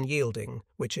remain unyielding,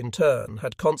 which in turn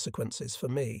had consequences for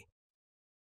me.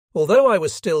 Although I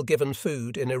was still given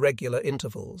food in irregular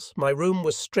intervals, my room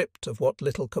was stripped of what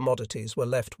little commodities were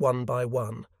left one by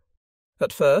one.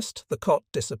 At first, the cot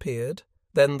disappeared,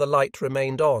 then the light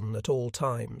remained on at all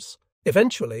times.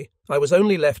 Eventually, I was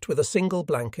only left with a single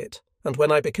blanket, and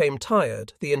when I became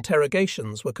tired, the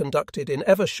interrogations were conducted in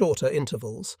ever shorter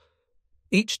intervals.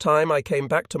 Each time I came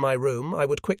back to my room, I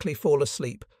would quickly fall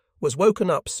asleep, was woken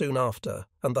up soon after,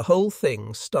 and the whole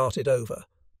thing started over.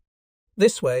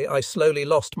 This way I slowly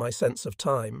lost my sense of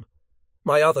time.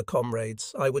 My other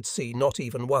comrades I would see not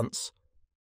even once.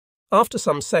 After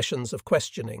some sessions of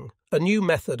questioning, a new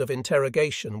method of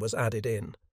interrogation was added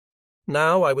in.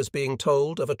 Now I was being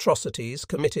told of atrocities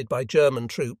committed by German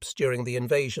troops during the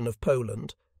invasion of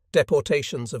Poland,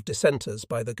 deportations of dissenters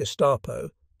by the Gestapo,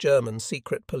 German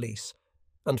secret police,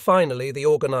 and finally the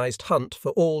organised hunt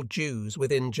for all Jews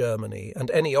within Germany and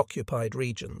any occupied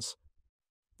regions.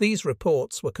 These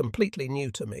reports were completely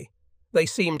new to me. They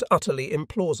seemed utterly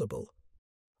implausible.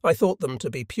 I thought them to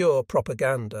be pure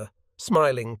propaganda,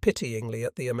 smiling pityingly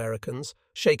at the Americans,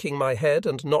 shaking my head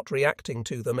and not reacting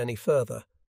to them any further.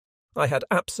 I had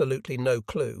absolutely no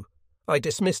clue. I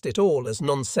dismissed it all as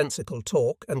nonsensical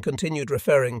talk and continued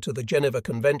referring to the Geneva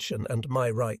Convention and my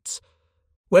rights.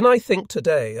 When I think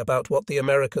today about what the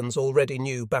Americans already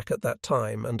knew back at that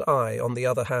time and I, on the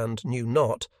other hand, knew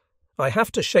not, I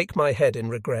have to shake my head in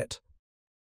regret.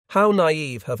 How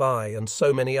naive have I and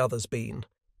so many others been?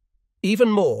 Even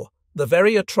more, the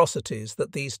very atrocities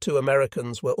that these two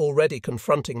Americans were already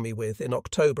confronting me with in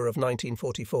October of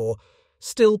 1944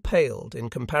 still paled in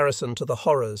comparison to the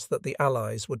horrors that the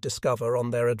Allies would discover on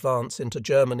their advance into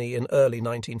Germany in early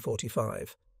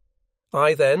 1945.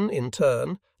 I then, in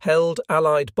turn, held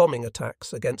Allied bombing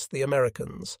attacks against the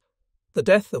Americans, the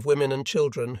death of women and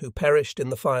children who perished in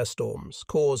the firestorms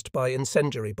caused by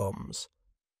incendiary bombs.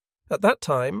 At that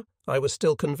time, I was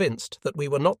still convinced that we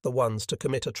were not the ones to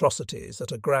commit atrocities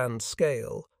at a grand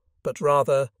scale, but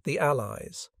rather the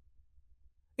Allies.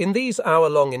 In these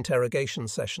hour-long interrogation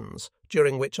sessions,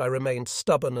 during which I remained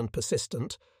stubborn and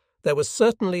persistent, there was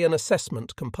certainly an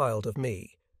assessment compiled of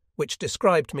me, which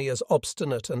described me as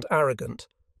obstinate and arrogant,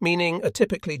 meaning a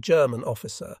typically German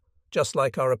officer, just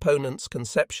like our opponent's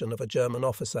conception of a German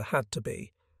officer had to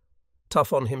be.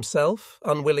 Tough on himself,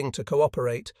 unwilling to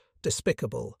cooperate,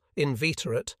 despicable,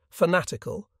 inveterate,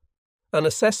 fanatical. An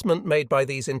assessment made by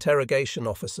these interrogation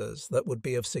officers that would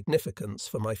be of significance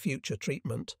for my future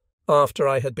treatment. After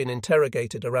I had been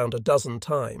interrogated around a dozen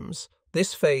times,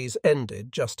 this phase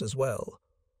ended just as well.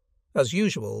 As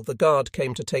usual, the guard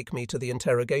came to take me to the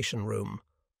interrogation room.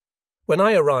 When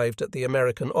I arrived at the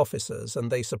American officers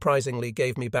and they surprisingly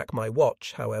gave me back my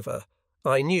watch, however,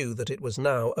 I knew that it was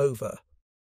now over.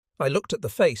 I looked at the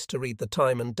face to read the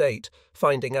time and date,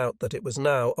 finding out that it was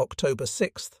now October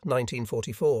 6th,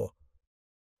 1944.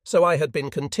 So I had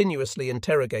been continuously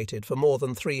interrogated for more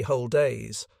than 3 whole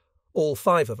days. All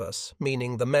 5 of us,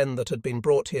 meaning the men that had been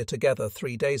brought here together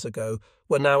 3 days ago,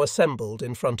 were now assembled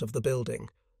in front of the building.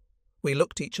 We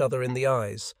looked each other in the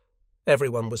eyes.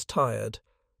 Everyone was tired,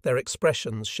 their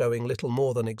expressions showing little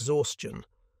more than exhaustion.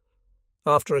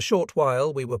 After a short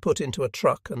while, we were put into a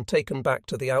truck and taken back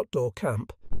to the outdoor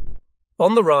camp.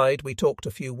 On the ride, we talked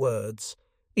a few words.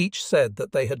 Each said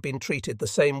that they had been treated the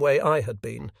same way I had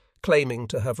been, claiming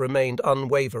to have remained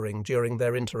unwavering during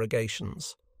their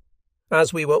interrogations.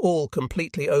 As we were all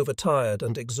completely overtired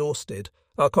and exhausted,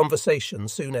 our conversation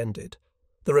soon ended.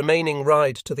 The remaining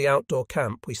ride to the outdoor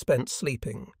camp we spent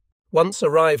sleeping. Once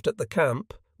arrived at the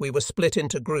camp, we were split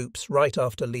into groups right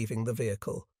after leaving the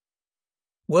vehicle.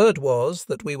 Word was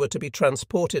that we were to be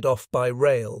transported off by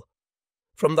rail.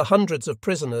 From the hundreds of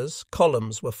prisoners,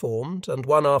 columns were formed and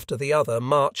one after the other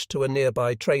marched to a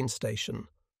nearby train station.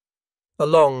 A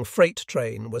long freight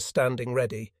train was standing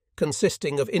ready,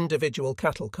 consisting of individual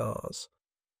cattle cars.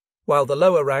 While the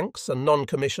lower ranks and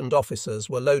non-commissioned officers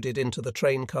were loaded into the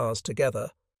train cars together,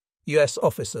 US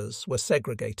officers were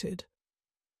segregated.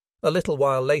 A little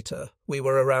while later, we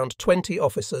were around 20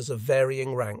 officers of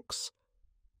varying ranks.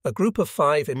 A group of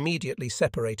 5 immediately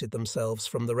separated themselves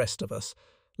from the rest of us,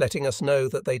 letting us know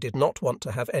that they did not want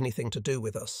to have anything to do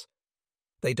with us.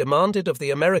 They demanded of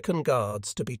the American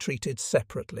guards to be treated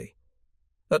separately.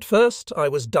 At first, I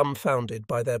was dumbfounded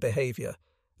by their behaviour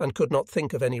and could not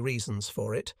think of any reasons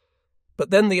for it. But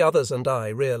then the others and I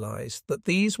realised that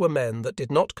these were men that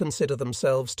did not consider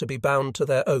themselves to be bound to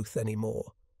their oath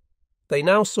anymore. They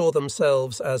now saw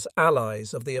themselves as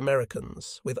allies of the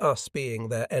Americans, with us being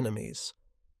their enemies.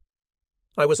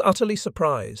 I was utterly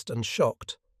surprised and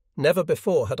shocked. Never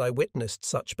before had I witnessed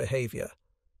such behaviour.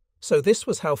 So this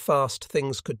was how fast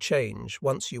things could change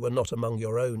once you were not among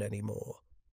your own anymore.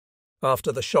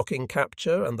 After the shocking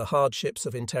capture and the hardships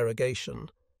of interrogation,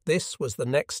 this was the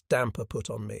next damper put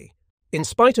on me. In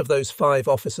spite of those 5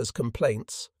 officers'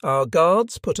 complaints, our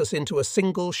guards put us into a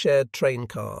single shared train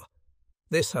car.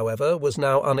 This, however, was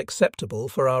now unacceptable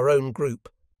for our own group.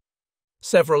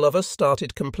 Several of us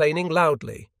started complaining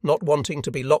loudly, not wanting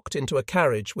to be locked into a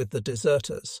carriage with the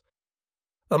deserters.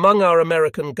 Among our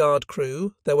American guard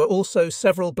crew, there were also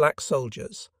several black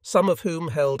soldiers, some of whom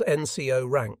held NCO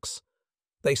ranks.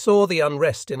 They saw the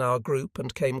unrest in our group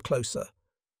and came closer.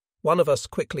 One of us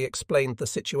quickly explained the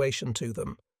situation to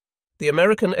them. The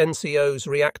American NCOs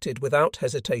reacted without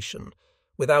hesitation.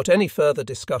 Without any further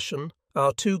discussion,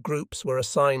 our 2 groups were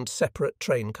assigned separate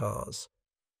train cars.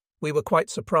 We were quite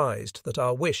surprised that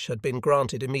our wish had been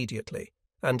granted immediately,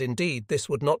 and indeed this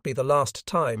would not be the last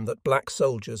time that black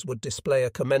soldiers would display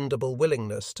a commendable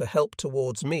willingness to help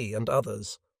towards me and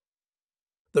others.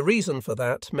 The reason for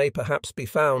that may perhaps be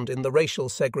found in the racial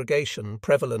segregation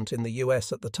prevalent in the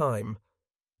US at the time.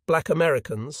 Black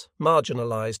Americans,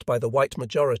 marginalized by the white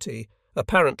majority,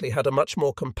 apparently had a much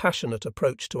more compassionate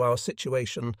approach to our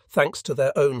situation thanks to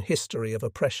their own history of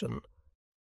oppression.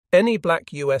 Any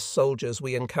black US soldiers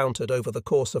we encountered over the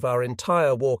course of our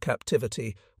entire war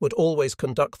captivity would always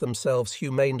conduct themselves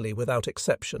humanely without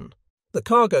exception. The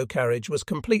cargo carriage was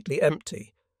completely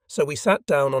empty, so we sat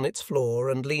down on its floor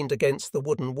and leaned against the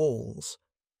wooden walls.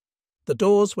 The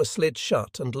doors were slid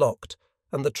shut and locked,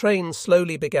 and the train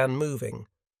slowly began moving.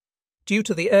 Due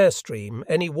to the airstream,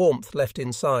 any warmth left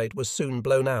inside was soon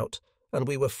blown out, and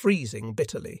we were freezing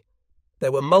bitterly.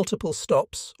 There were multiple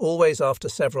stops, always after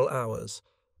several hours.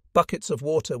 Buckets of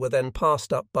water were then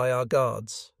passed up by our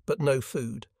guards, but no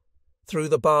food. Through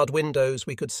the barred windows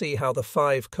we could see how the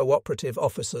 5 cooperative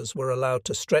officers were allowed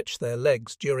to stretch their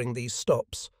legs during these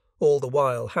stops, all the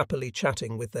while happily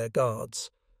chatting with their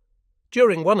guards.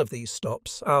 During one of these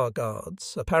stops, our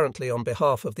guards, apparently on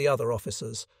behalf of the other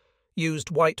officers,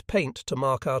 used white paint to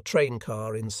mark our train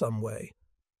car in some way.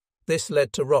 This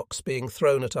led to rocks being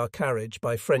thrown at our carriage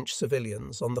by French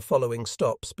civilians on the following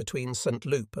stops between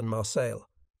Saint-Loup and Marseille.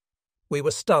 We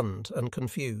were stunned and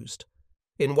confused.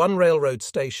 In one railroad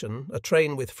station, a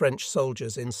train with French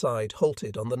soldiers inside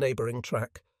halted on the neighbouring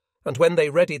track, and when they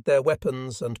readied their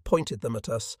weapons and pointed them at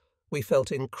us, we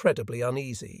felt incredibly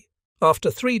uneasy.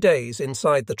 After 3 days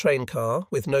inside the train car,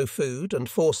 with no food and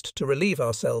forced to relieve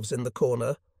ourselves in the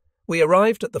corner, we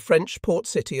arrived at the French port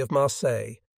city of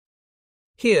Marseille.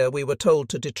 Here we were told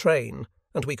to detrain,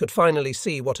 and we could finally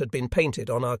see what had been painted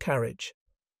on our carriage.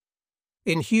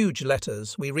 In huge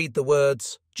letters we read the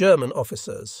words "German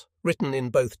officers," written in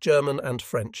both German and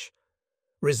French.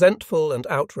 Resentful and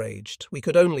outraged, we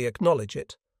could only acknowledge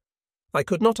it. I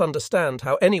could not understand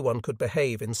how anyone could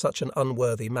behave in such an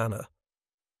unworthy manner.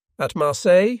 At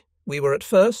Marseille, we were at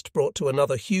first brought to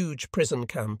another huge prison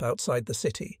camp outside the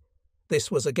city. This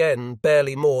was again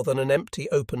barely more than an empty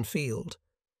open field.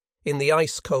 In the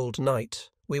ice-cold night,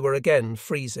 we were again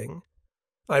freezing.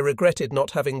 I regretted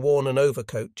not having worn an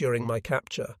overcoat during my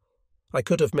capture. I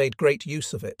could have made great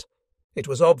use of it. It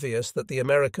was obvious that the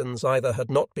Americans either had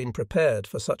not been prepared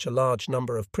for such a large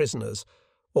number of prisoners,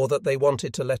 or that they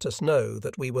wanted to let us know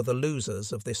that we were the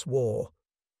losers of this war.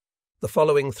 The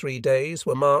following 3 days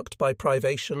were marked by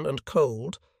privation and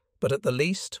cold, but at the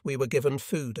least we were given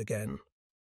food again.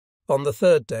 On the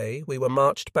 3rd day, we were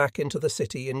marched back into the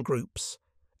city in groups.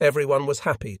 Everyone was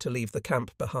happy to leave the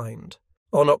camp behind.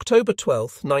 On October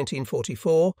 12,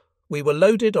 1944, we were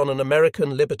loaded on an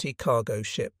American Liberty cargo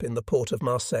ship in the port of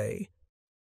Marseille.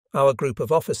 Our group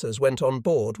of officers went on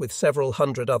board with several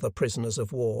hundred other prisoners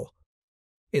of war.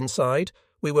 Inside,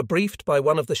 we were briefed by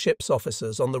one of the ship's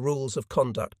officers on the rules of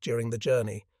conduct during the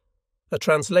journey. A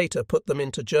translator put them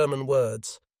into German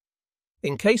words.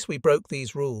 In case we broke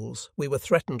these rules, we were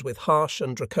threatened with harsh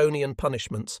and draconian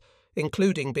punishments,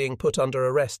 including being put under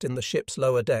arrest in the ship's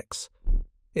lower decks.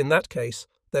 In that case,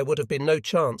 there would have been no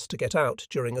chance to get out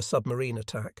during a submarine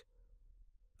attack.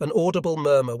 An audible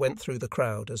murmur went through the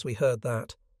crowd as we heard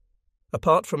that.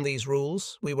 Apart from these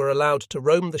rules, we were allowed to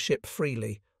roam the ship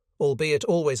freely, albeit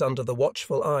always under the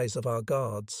watchful eyes of our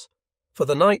guards. For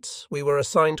the nights, we were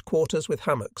assigned quarters with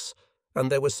hammocks,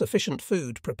 and there was sufficient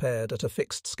food prepared at a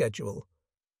fixed schedule.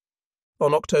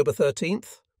 On October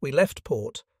 13th, we left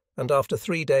port, and after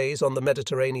 3 days on the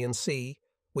Mediterranean Sea,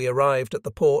 we arrived at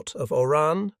the port of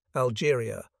Oran,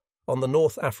 Algeria, on the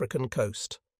North African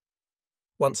coast.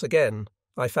 Once again,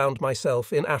 I found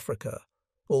myself in Africa,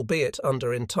 albeit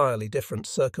under entirely different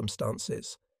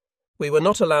circumstances. We were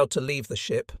not allowed to leave the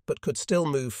ship, but could still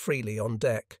move freely on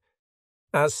deck.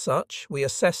 As such, we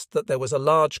assessed that there was a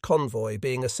large convoy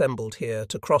being assembled here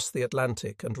to cross the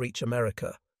Atlantic and reach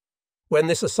America. When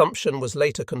this assumption was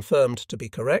later confirmed to be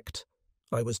correct,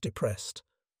 I was depressed.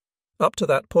 Up to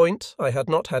that point, I had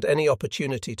not had any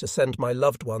opportunity to send my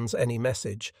loved ones any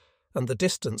message, and the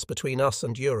distance between us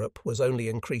and Europe was only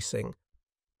increasing.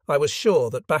 I was sure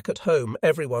that back at home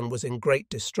everyone was in great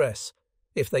distress,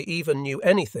 if they even knew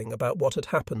anything about what had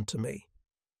happened to me.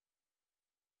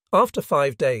 After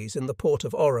 5 days in the port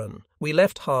of Oran, we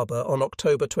left harbour on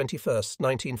October 21,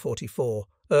 1944,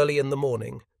 early in the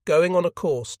morning, going on a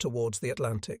course towards the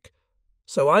Atlantic.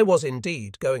 So I was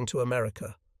indeed going to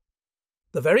America.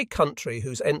 The very country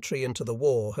whose entry into the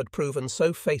war had proven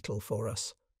so fatal for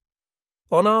us.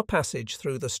 On our passage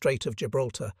through the Strait of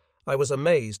Gibraltar, I was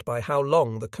amazed by how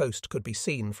long the coast could be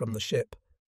seen from the ship.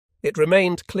 It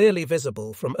remained clearly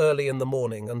visible from early in the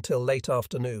morning until late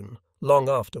afternoon, long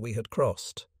after we had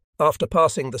crossed. After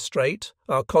passing the strait,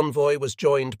 our convoy was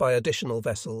joined by additional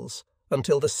vessels,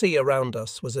 until the sea around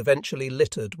us was eventually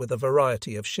littered with a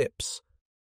variety of ships.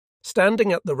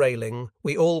 Standing at the railing,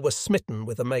 we all were smitten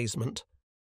with amazement.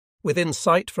 Within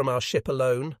sight from our ship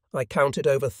alone, I counted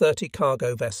over 30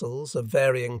 cargo vessels of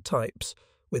varying types,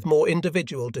 with more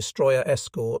individual destroyer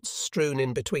escorts strewn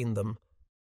in between them.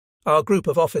 Our group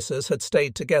of officers had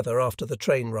stayed together after the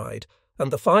train ride,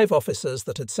 and the 5 officers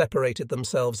that had separated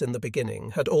themselves in the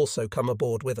beginning had also come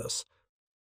aboard with us.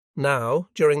 Now,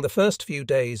 during the first few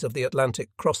days of the Atlantic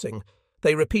crossing,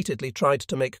 they repeatedly tried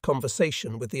to make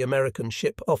conversation with the American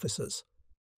ship officers.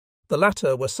 The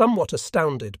latter were somewhat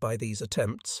astounded by these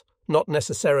attempts, not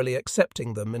necessarily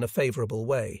accepting them in a favourable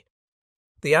way.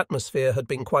 The atmosphere had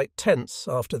been quite tense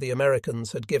after the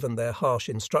Americans had given their harsh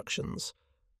instructions.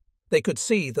 They could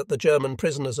see that the German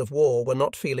prisoners of war were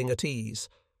not feeling at ease.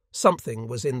 Something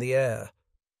was in the air.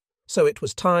 So it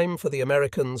was time for the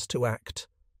Americans to act.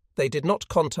 They did not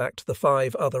contact the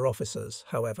 5 other officers,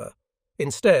 however.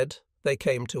 Instead, they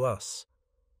came to us.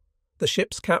 The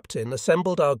ship's captain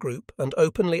assembled our group and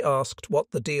openly asked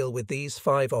what the deal with these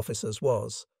 5 officers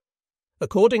was.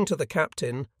 According to the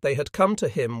captain, they had come to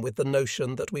him with the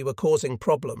notion that we were causing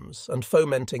problems and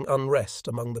fomenting unrest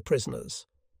among the prisoners.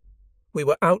 We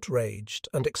were outraged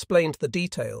and explained the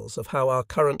details of how our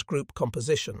current group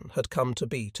composition had come to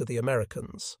be to the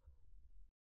Americans.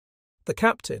 The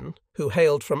captain, who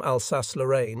hailed from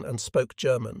Alsace-Lorraine and spoke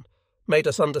German, made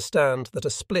us understand that a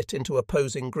split into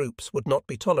opposing groups would not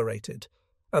be tolerated,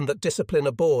 and that discipline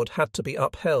aboard had to be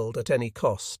upheld at any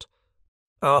cost.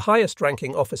 Our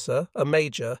highest-ranking officer, a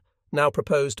major, now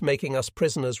proposed making us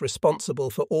prisoners responsible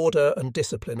for order and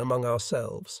discipline among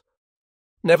ourselves.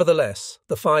 Nevertheless,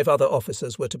 the 5 other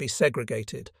officers were to be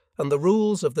segregated, and the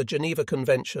rules of the Geneva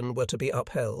Convention were to be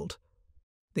upheld.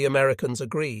 The Americans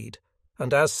agreed,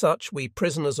 and as such we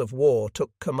prisoners of war took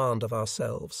command of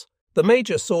ourselves. The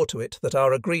major saw to it that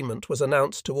our agreement was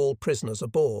announced to all prisoners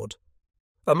aboard.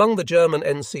 Among the German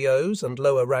NCOs and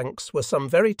lower ranks were some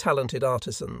very talented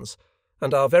artisans,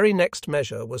 and our very next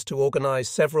measure was to organise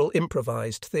several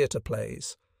improvised theatre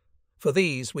plays. For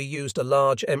these we used a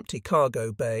large empty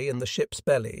cargo bay in the ship's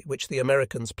belly, which the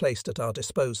Americans placed at our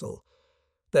disposal.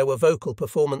 There were vocal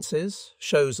performances,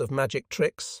 shows of magic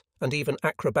tricks, and even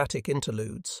acrobatic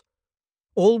interludes.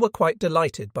 All were quite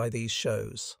delighted by these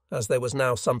shows, as there was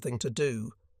now something to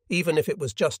do, even if it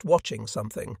was just watching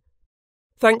something.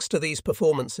 Thanks to these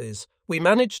performances, we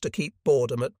managed to keep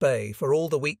boredom at bay for all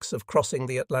the weeks of crossing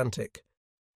the Atlantic.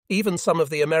 Even some of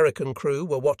the American crew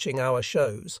were watching our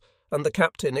shows, and the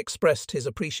captain expressed his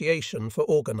appreciation for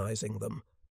organising them.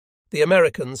 The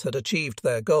Americans had achieved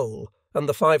their goal, and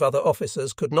the 5 other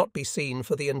officers could not be seen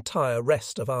for the entire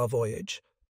rest of our voyage.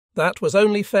 That was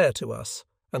only fair to us,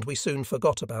 and we soon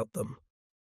forgot about them.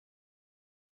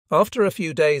 After a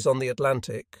few days on the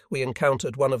Atlantic, we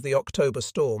encountered one of the October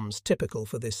storms typical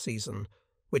for this season,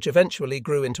 which eventually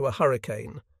grew into a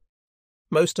hurricane.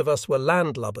 Most of us were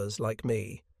landlubbers like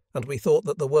me, and we thought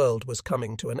that the world was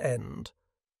coming to an end.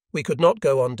 We could not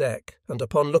go on deck, and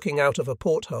upon looking out of a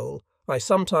porthole, I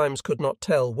sometimes could not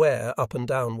tell where up and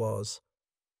down was.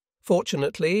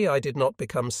 Fortunately, I did not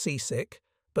become seasick,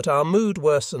 but our mood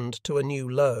worsened to a new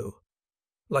low.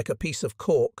 Like a piece of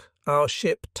cork, our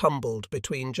ship tumbled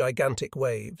between gigantic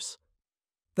waves.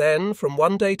 Then, from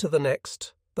one day to the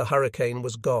next, the hurricane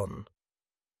was gone.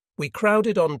 We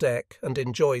crowded on deck and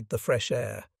enjoyed the fresh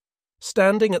air.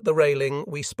 Standing at the railing,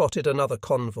 we spotted another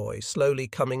convoy slowly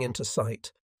coming into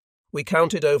sight. We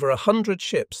counted over 100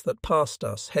 ships that passed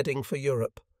us, heading for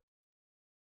Europe.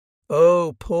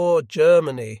 "Oh, poor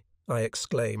Germany!" I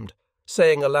exclaimed,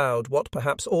 saying aloud what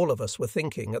perhaps all of us were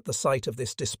thinking at the sight of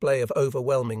this display of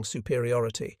overwhelming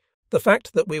superiority. The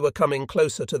fact that we were coming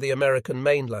closer to the American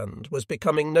mainland was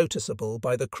becoming noticeable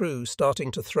by the crew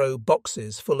starting to throw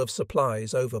boxes full of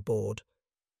supplies overboard.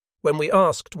 When we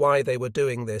asked why they were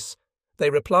doing this, they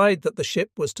replied that the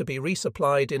ship was to be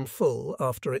resupplied in full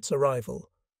after its arrival.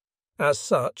 As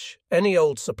such, any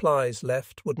old supplies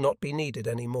left would not be needed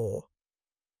any more.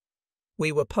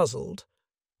 We were puzzled.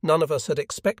 None of us had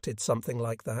expected something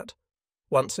like that.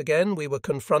 Once again we were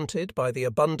confronted by the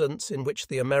abundance in which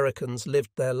the Americans lived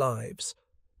their lives.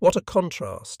 What a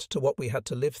contrast to what we had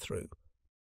to live through.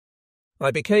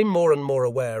 I became more and more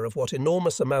aware of what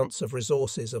enormous amounts of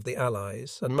resources of the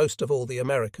Allies, and most of all the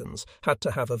Americans, had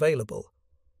to have available.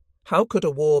 How could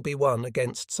a war be won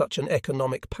against such an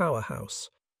economic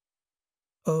powerhouse?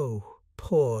 "Oh,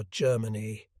 poor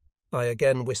Germany," I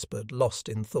again whispered, lost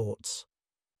in thoughts.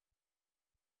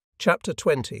 Chapter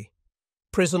 20.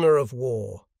 Prisoner of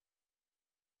War.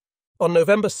 On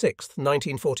November 6,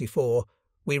 1944,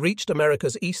 we reached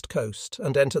America's east coast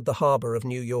and entered the harbour of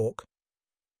New York.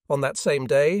 On that same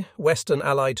day, Western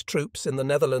Allied troops in the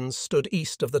Netherlands stood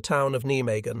east of the town of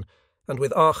Nijmegen, and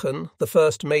with Aachen, the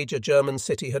first major German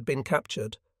city had been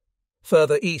captured.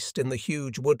 Further east in the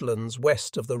huge woodlands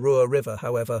west of the Ruhr River,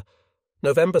 however,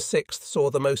 November 6th saw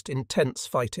the most intense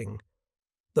fighting.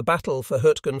 The battle for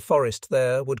Hürtgen Forest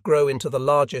there would grow into the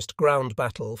largest ground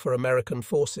battle for American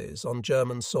forces on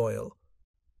German soil.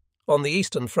 On the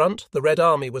Eastern Front, the Red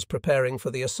Army was preparing for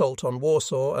the assault on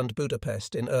Warsaw and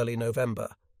Budapest in early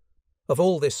November. Of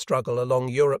all this struggle along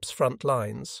Europe's front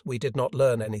lines, we did not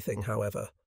learn anything, however.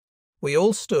 We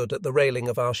all stood at the railing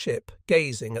of our ship,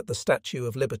 gazing at the Statue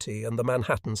of Liberty and the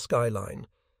Manhattan skyline.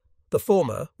 The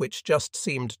former, which just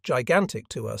seemed gigantic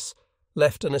to us,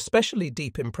 left an especially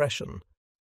deep impression.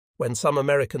 When some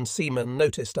American seamen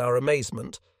noticed our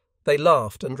amazement, they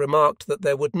laughed and remarked that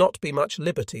there would not be much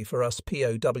liberty for us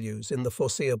POWs in the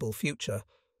foreseeable future.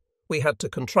 We had to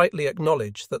contritely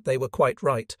acknowledge that they were quite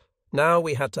right. Now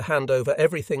we had to hand over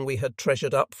everything we had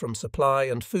treasured up from supply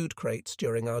and food crates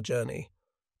during our journey.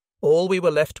 All we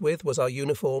were left with was our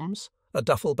uniforms, a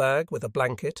duffel bag with a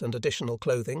blanket and additional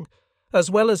clothing,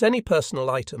 as well as any personal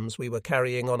items we were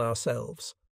carrying on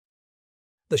ourselves.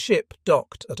 The ship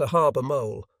docked at a harbour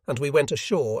mole, and we went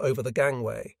ashore over the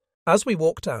gangway. As we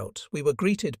walked out, we were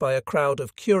greeted by a crowd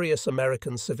of curious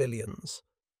American civilians.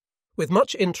 With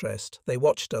much interest, they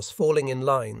watched us falling in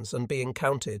lines and being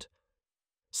counted.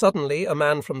 Suddenly, a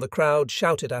man from the crowd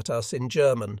shouted at us in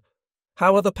German,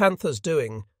 "How are the Panthers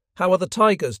doing? How are the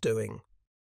Tigers doing?"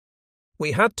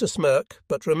 We had to smirk,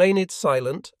 but remained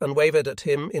silent and waved at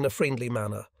him in a friendly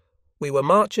manner. We were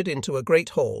marched into a great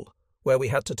hall, where we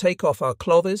had to take off our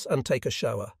clothes and take a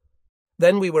shower.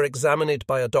 Then we were examined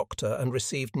by a doctor and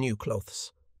received new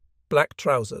clothes. Black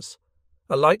trousers,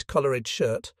 a light-coloured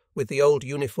shirt, with the old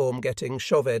uniform getting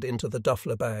shoved into the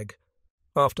duffler bag.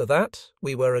 After that,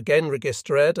 we were again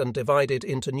registered and divided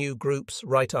into new groups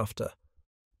right after.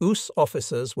 US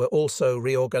officers were also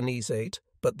reorganized,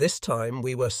 but this time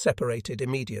we were separated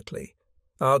immediately.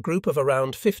 Our group of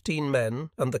around 15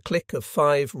 men and the clique of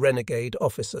 5 renegade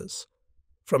officers.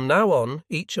 From now on,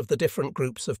 each of the different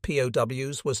groups of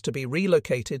POWs was to be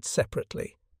relocated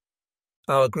separately.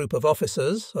 Our group of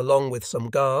officers, along with some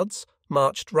guards,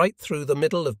 marched right through the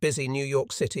middle of busy New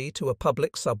York City to a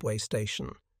public subway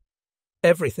station.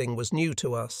 Everything was new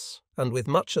to us, and with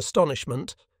much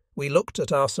astonishment, we looked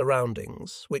at our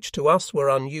surroundings, which to us were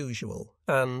unusual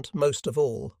and, most of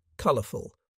all,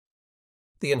 colourful.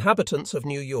 The inhabitants of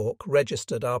New York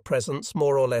registered our presence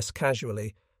more or less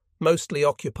casually, mostly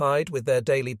occupied with their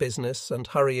daily business and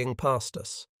hurrying past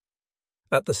us.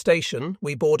 At the station,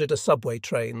 we boarded a subway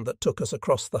train that took us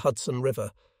across the Hudson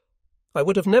River. I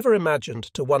would have never imagined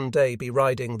to one day be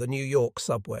riding the New York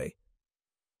subway.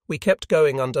 We kept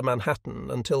going under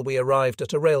Manhattan until we arrived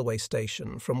at a railway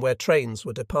station from where trains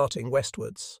were departing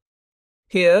westwards.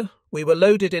 Here, we were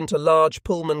loaded into large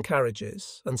Pullman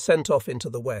carriages and sent off into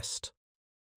the west.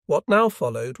 What now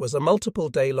followed was a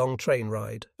multiple-day-long train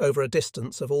ride over a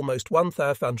distance of almost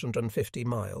 1,550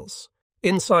 miles.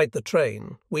 Inside the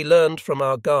train, we learned from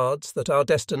our guards that our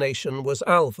destination was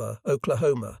Alva,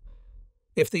 Oklahoma.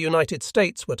 If the United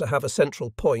States were to have a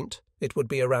central point, it would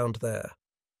be around there.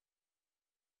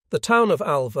 The town of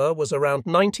Alva was around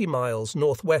 90 miles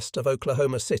northwest of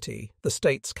Oklahoma City, the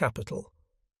state's capital.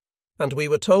 And we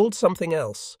were told something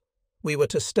else. We were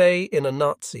to stay in a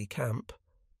Nazi camp.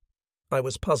 I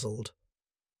was puzzled.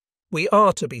 We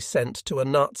are to be sent to a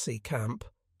Nazi camp,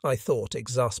 I thought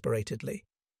exasperatedly.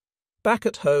 Back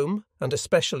at home, and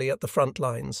especially at the front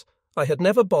lines, I had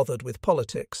never bothered with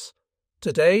politics.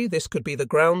 Today this could be the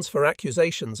grounds for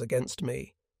accusations against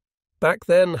me. Back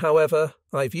then, however,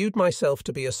 I viewed myself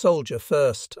to be a soldier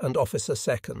first and officer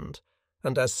second,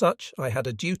 and as such I had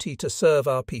a duty to serve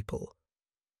our people.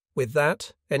 With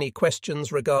that, any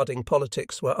questions regarding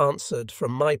politics were answered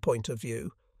from my point of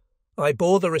view. I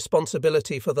bore the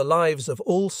responsibility for the lives of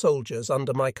all soldiers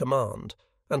under my command,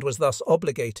 and was thus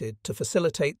obligated to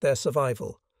facilitate their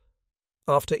survival.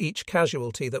 After each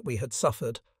casualty that we had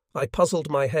suffered, I puzzled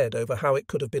my head over how it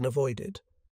could have been avoided.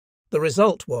 The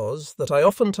result was that I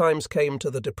oftentimes came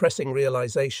to the depressing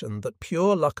realization that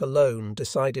pure luck alone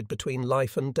decided between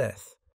life and death.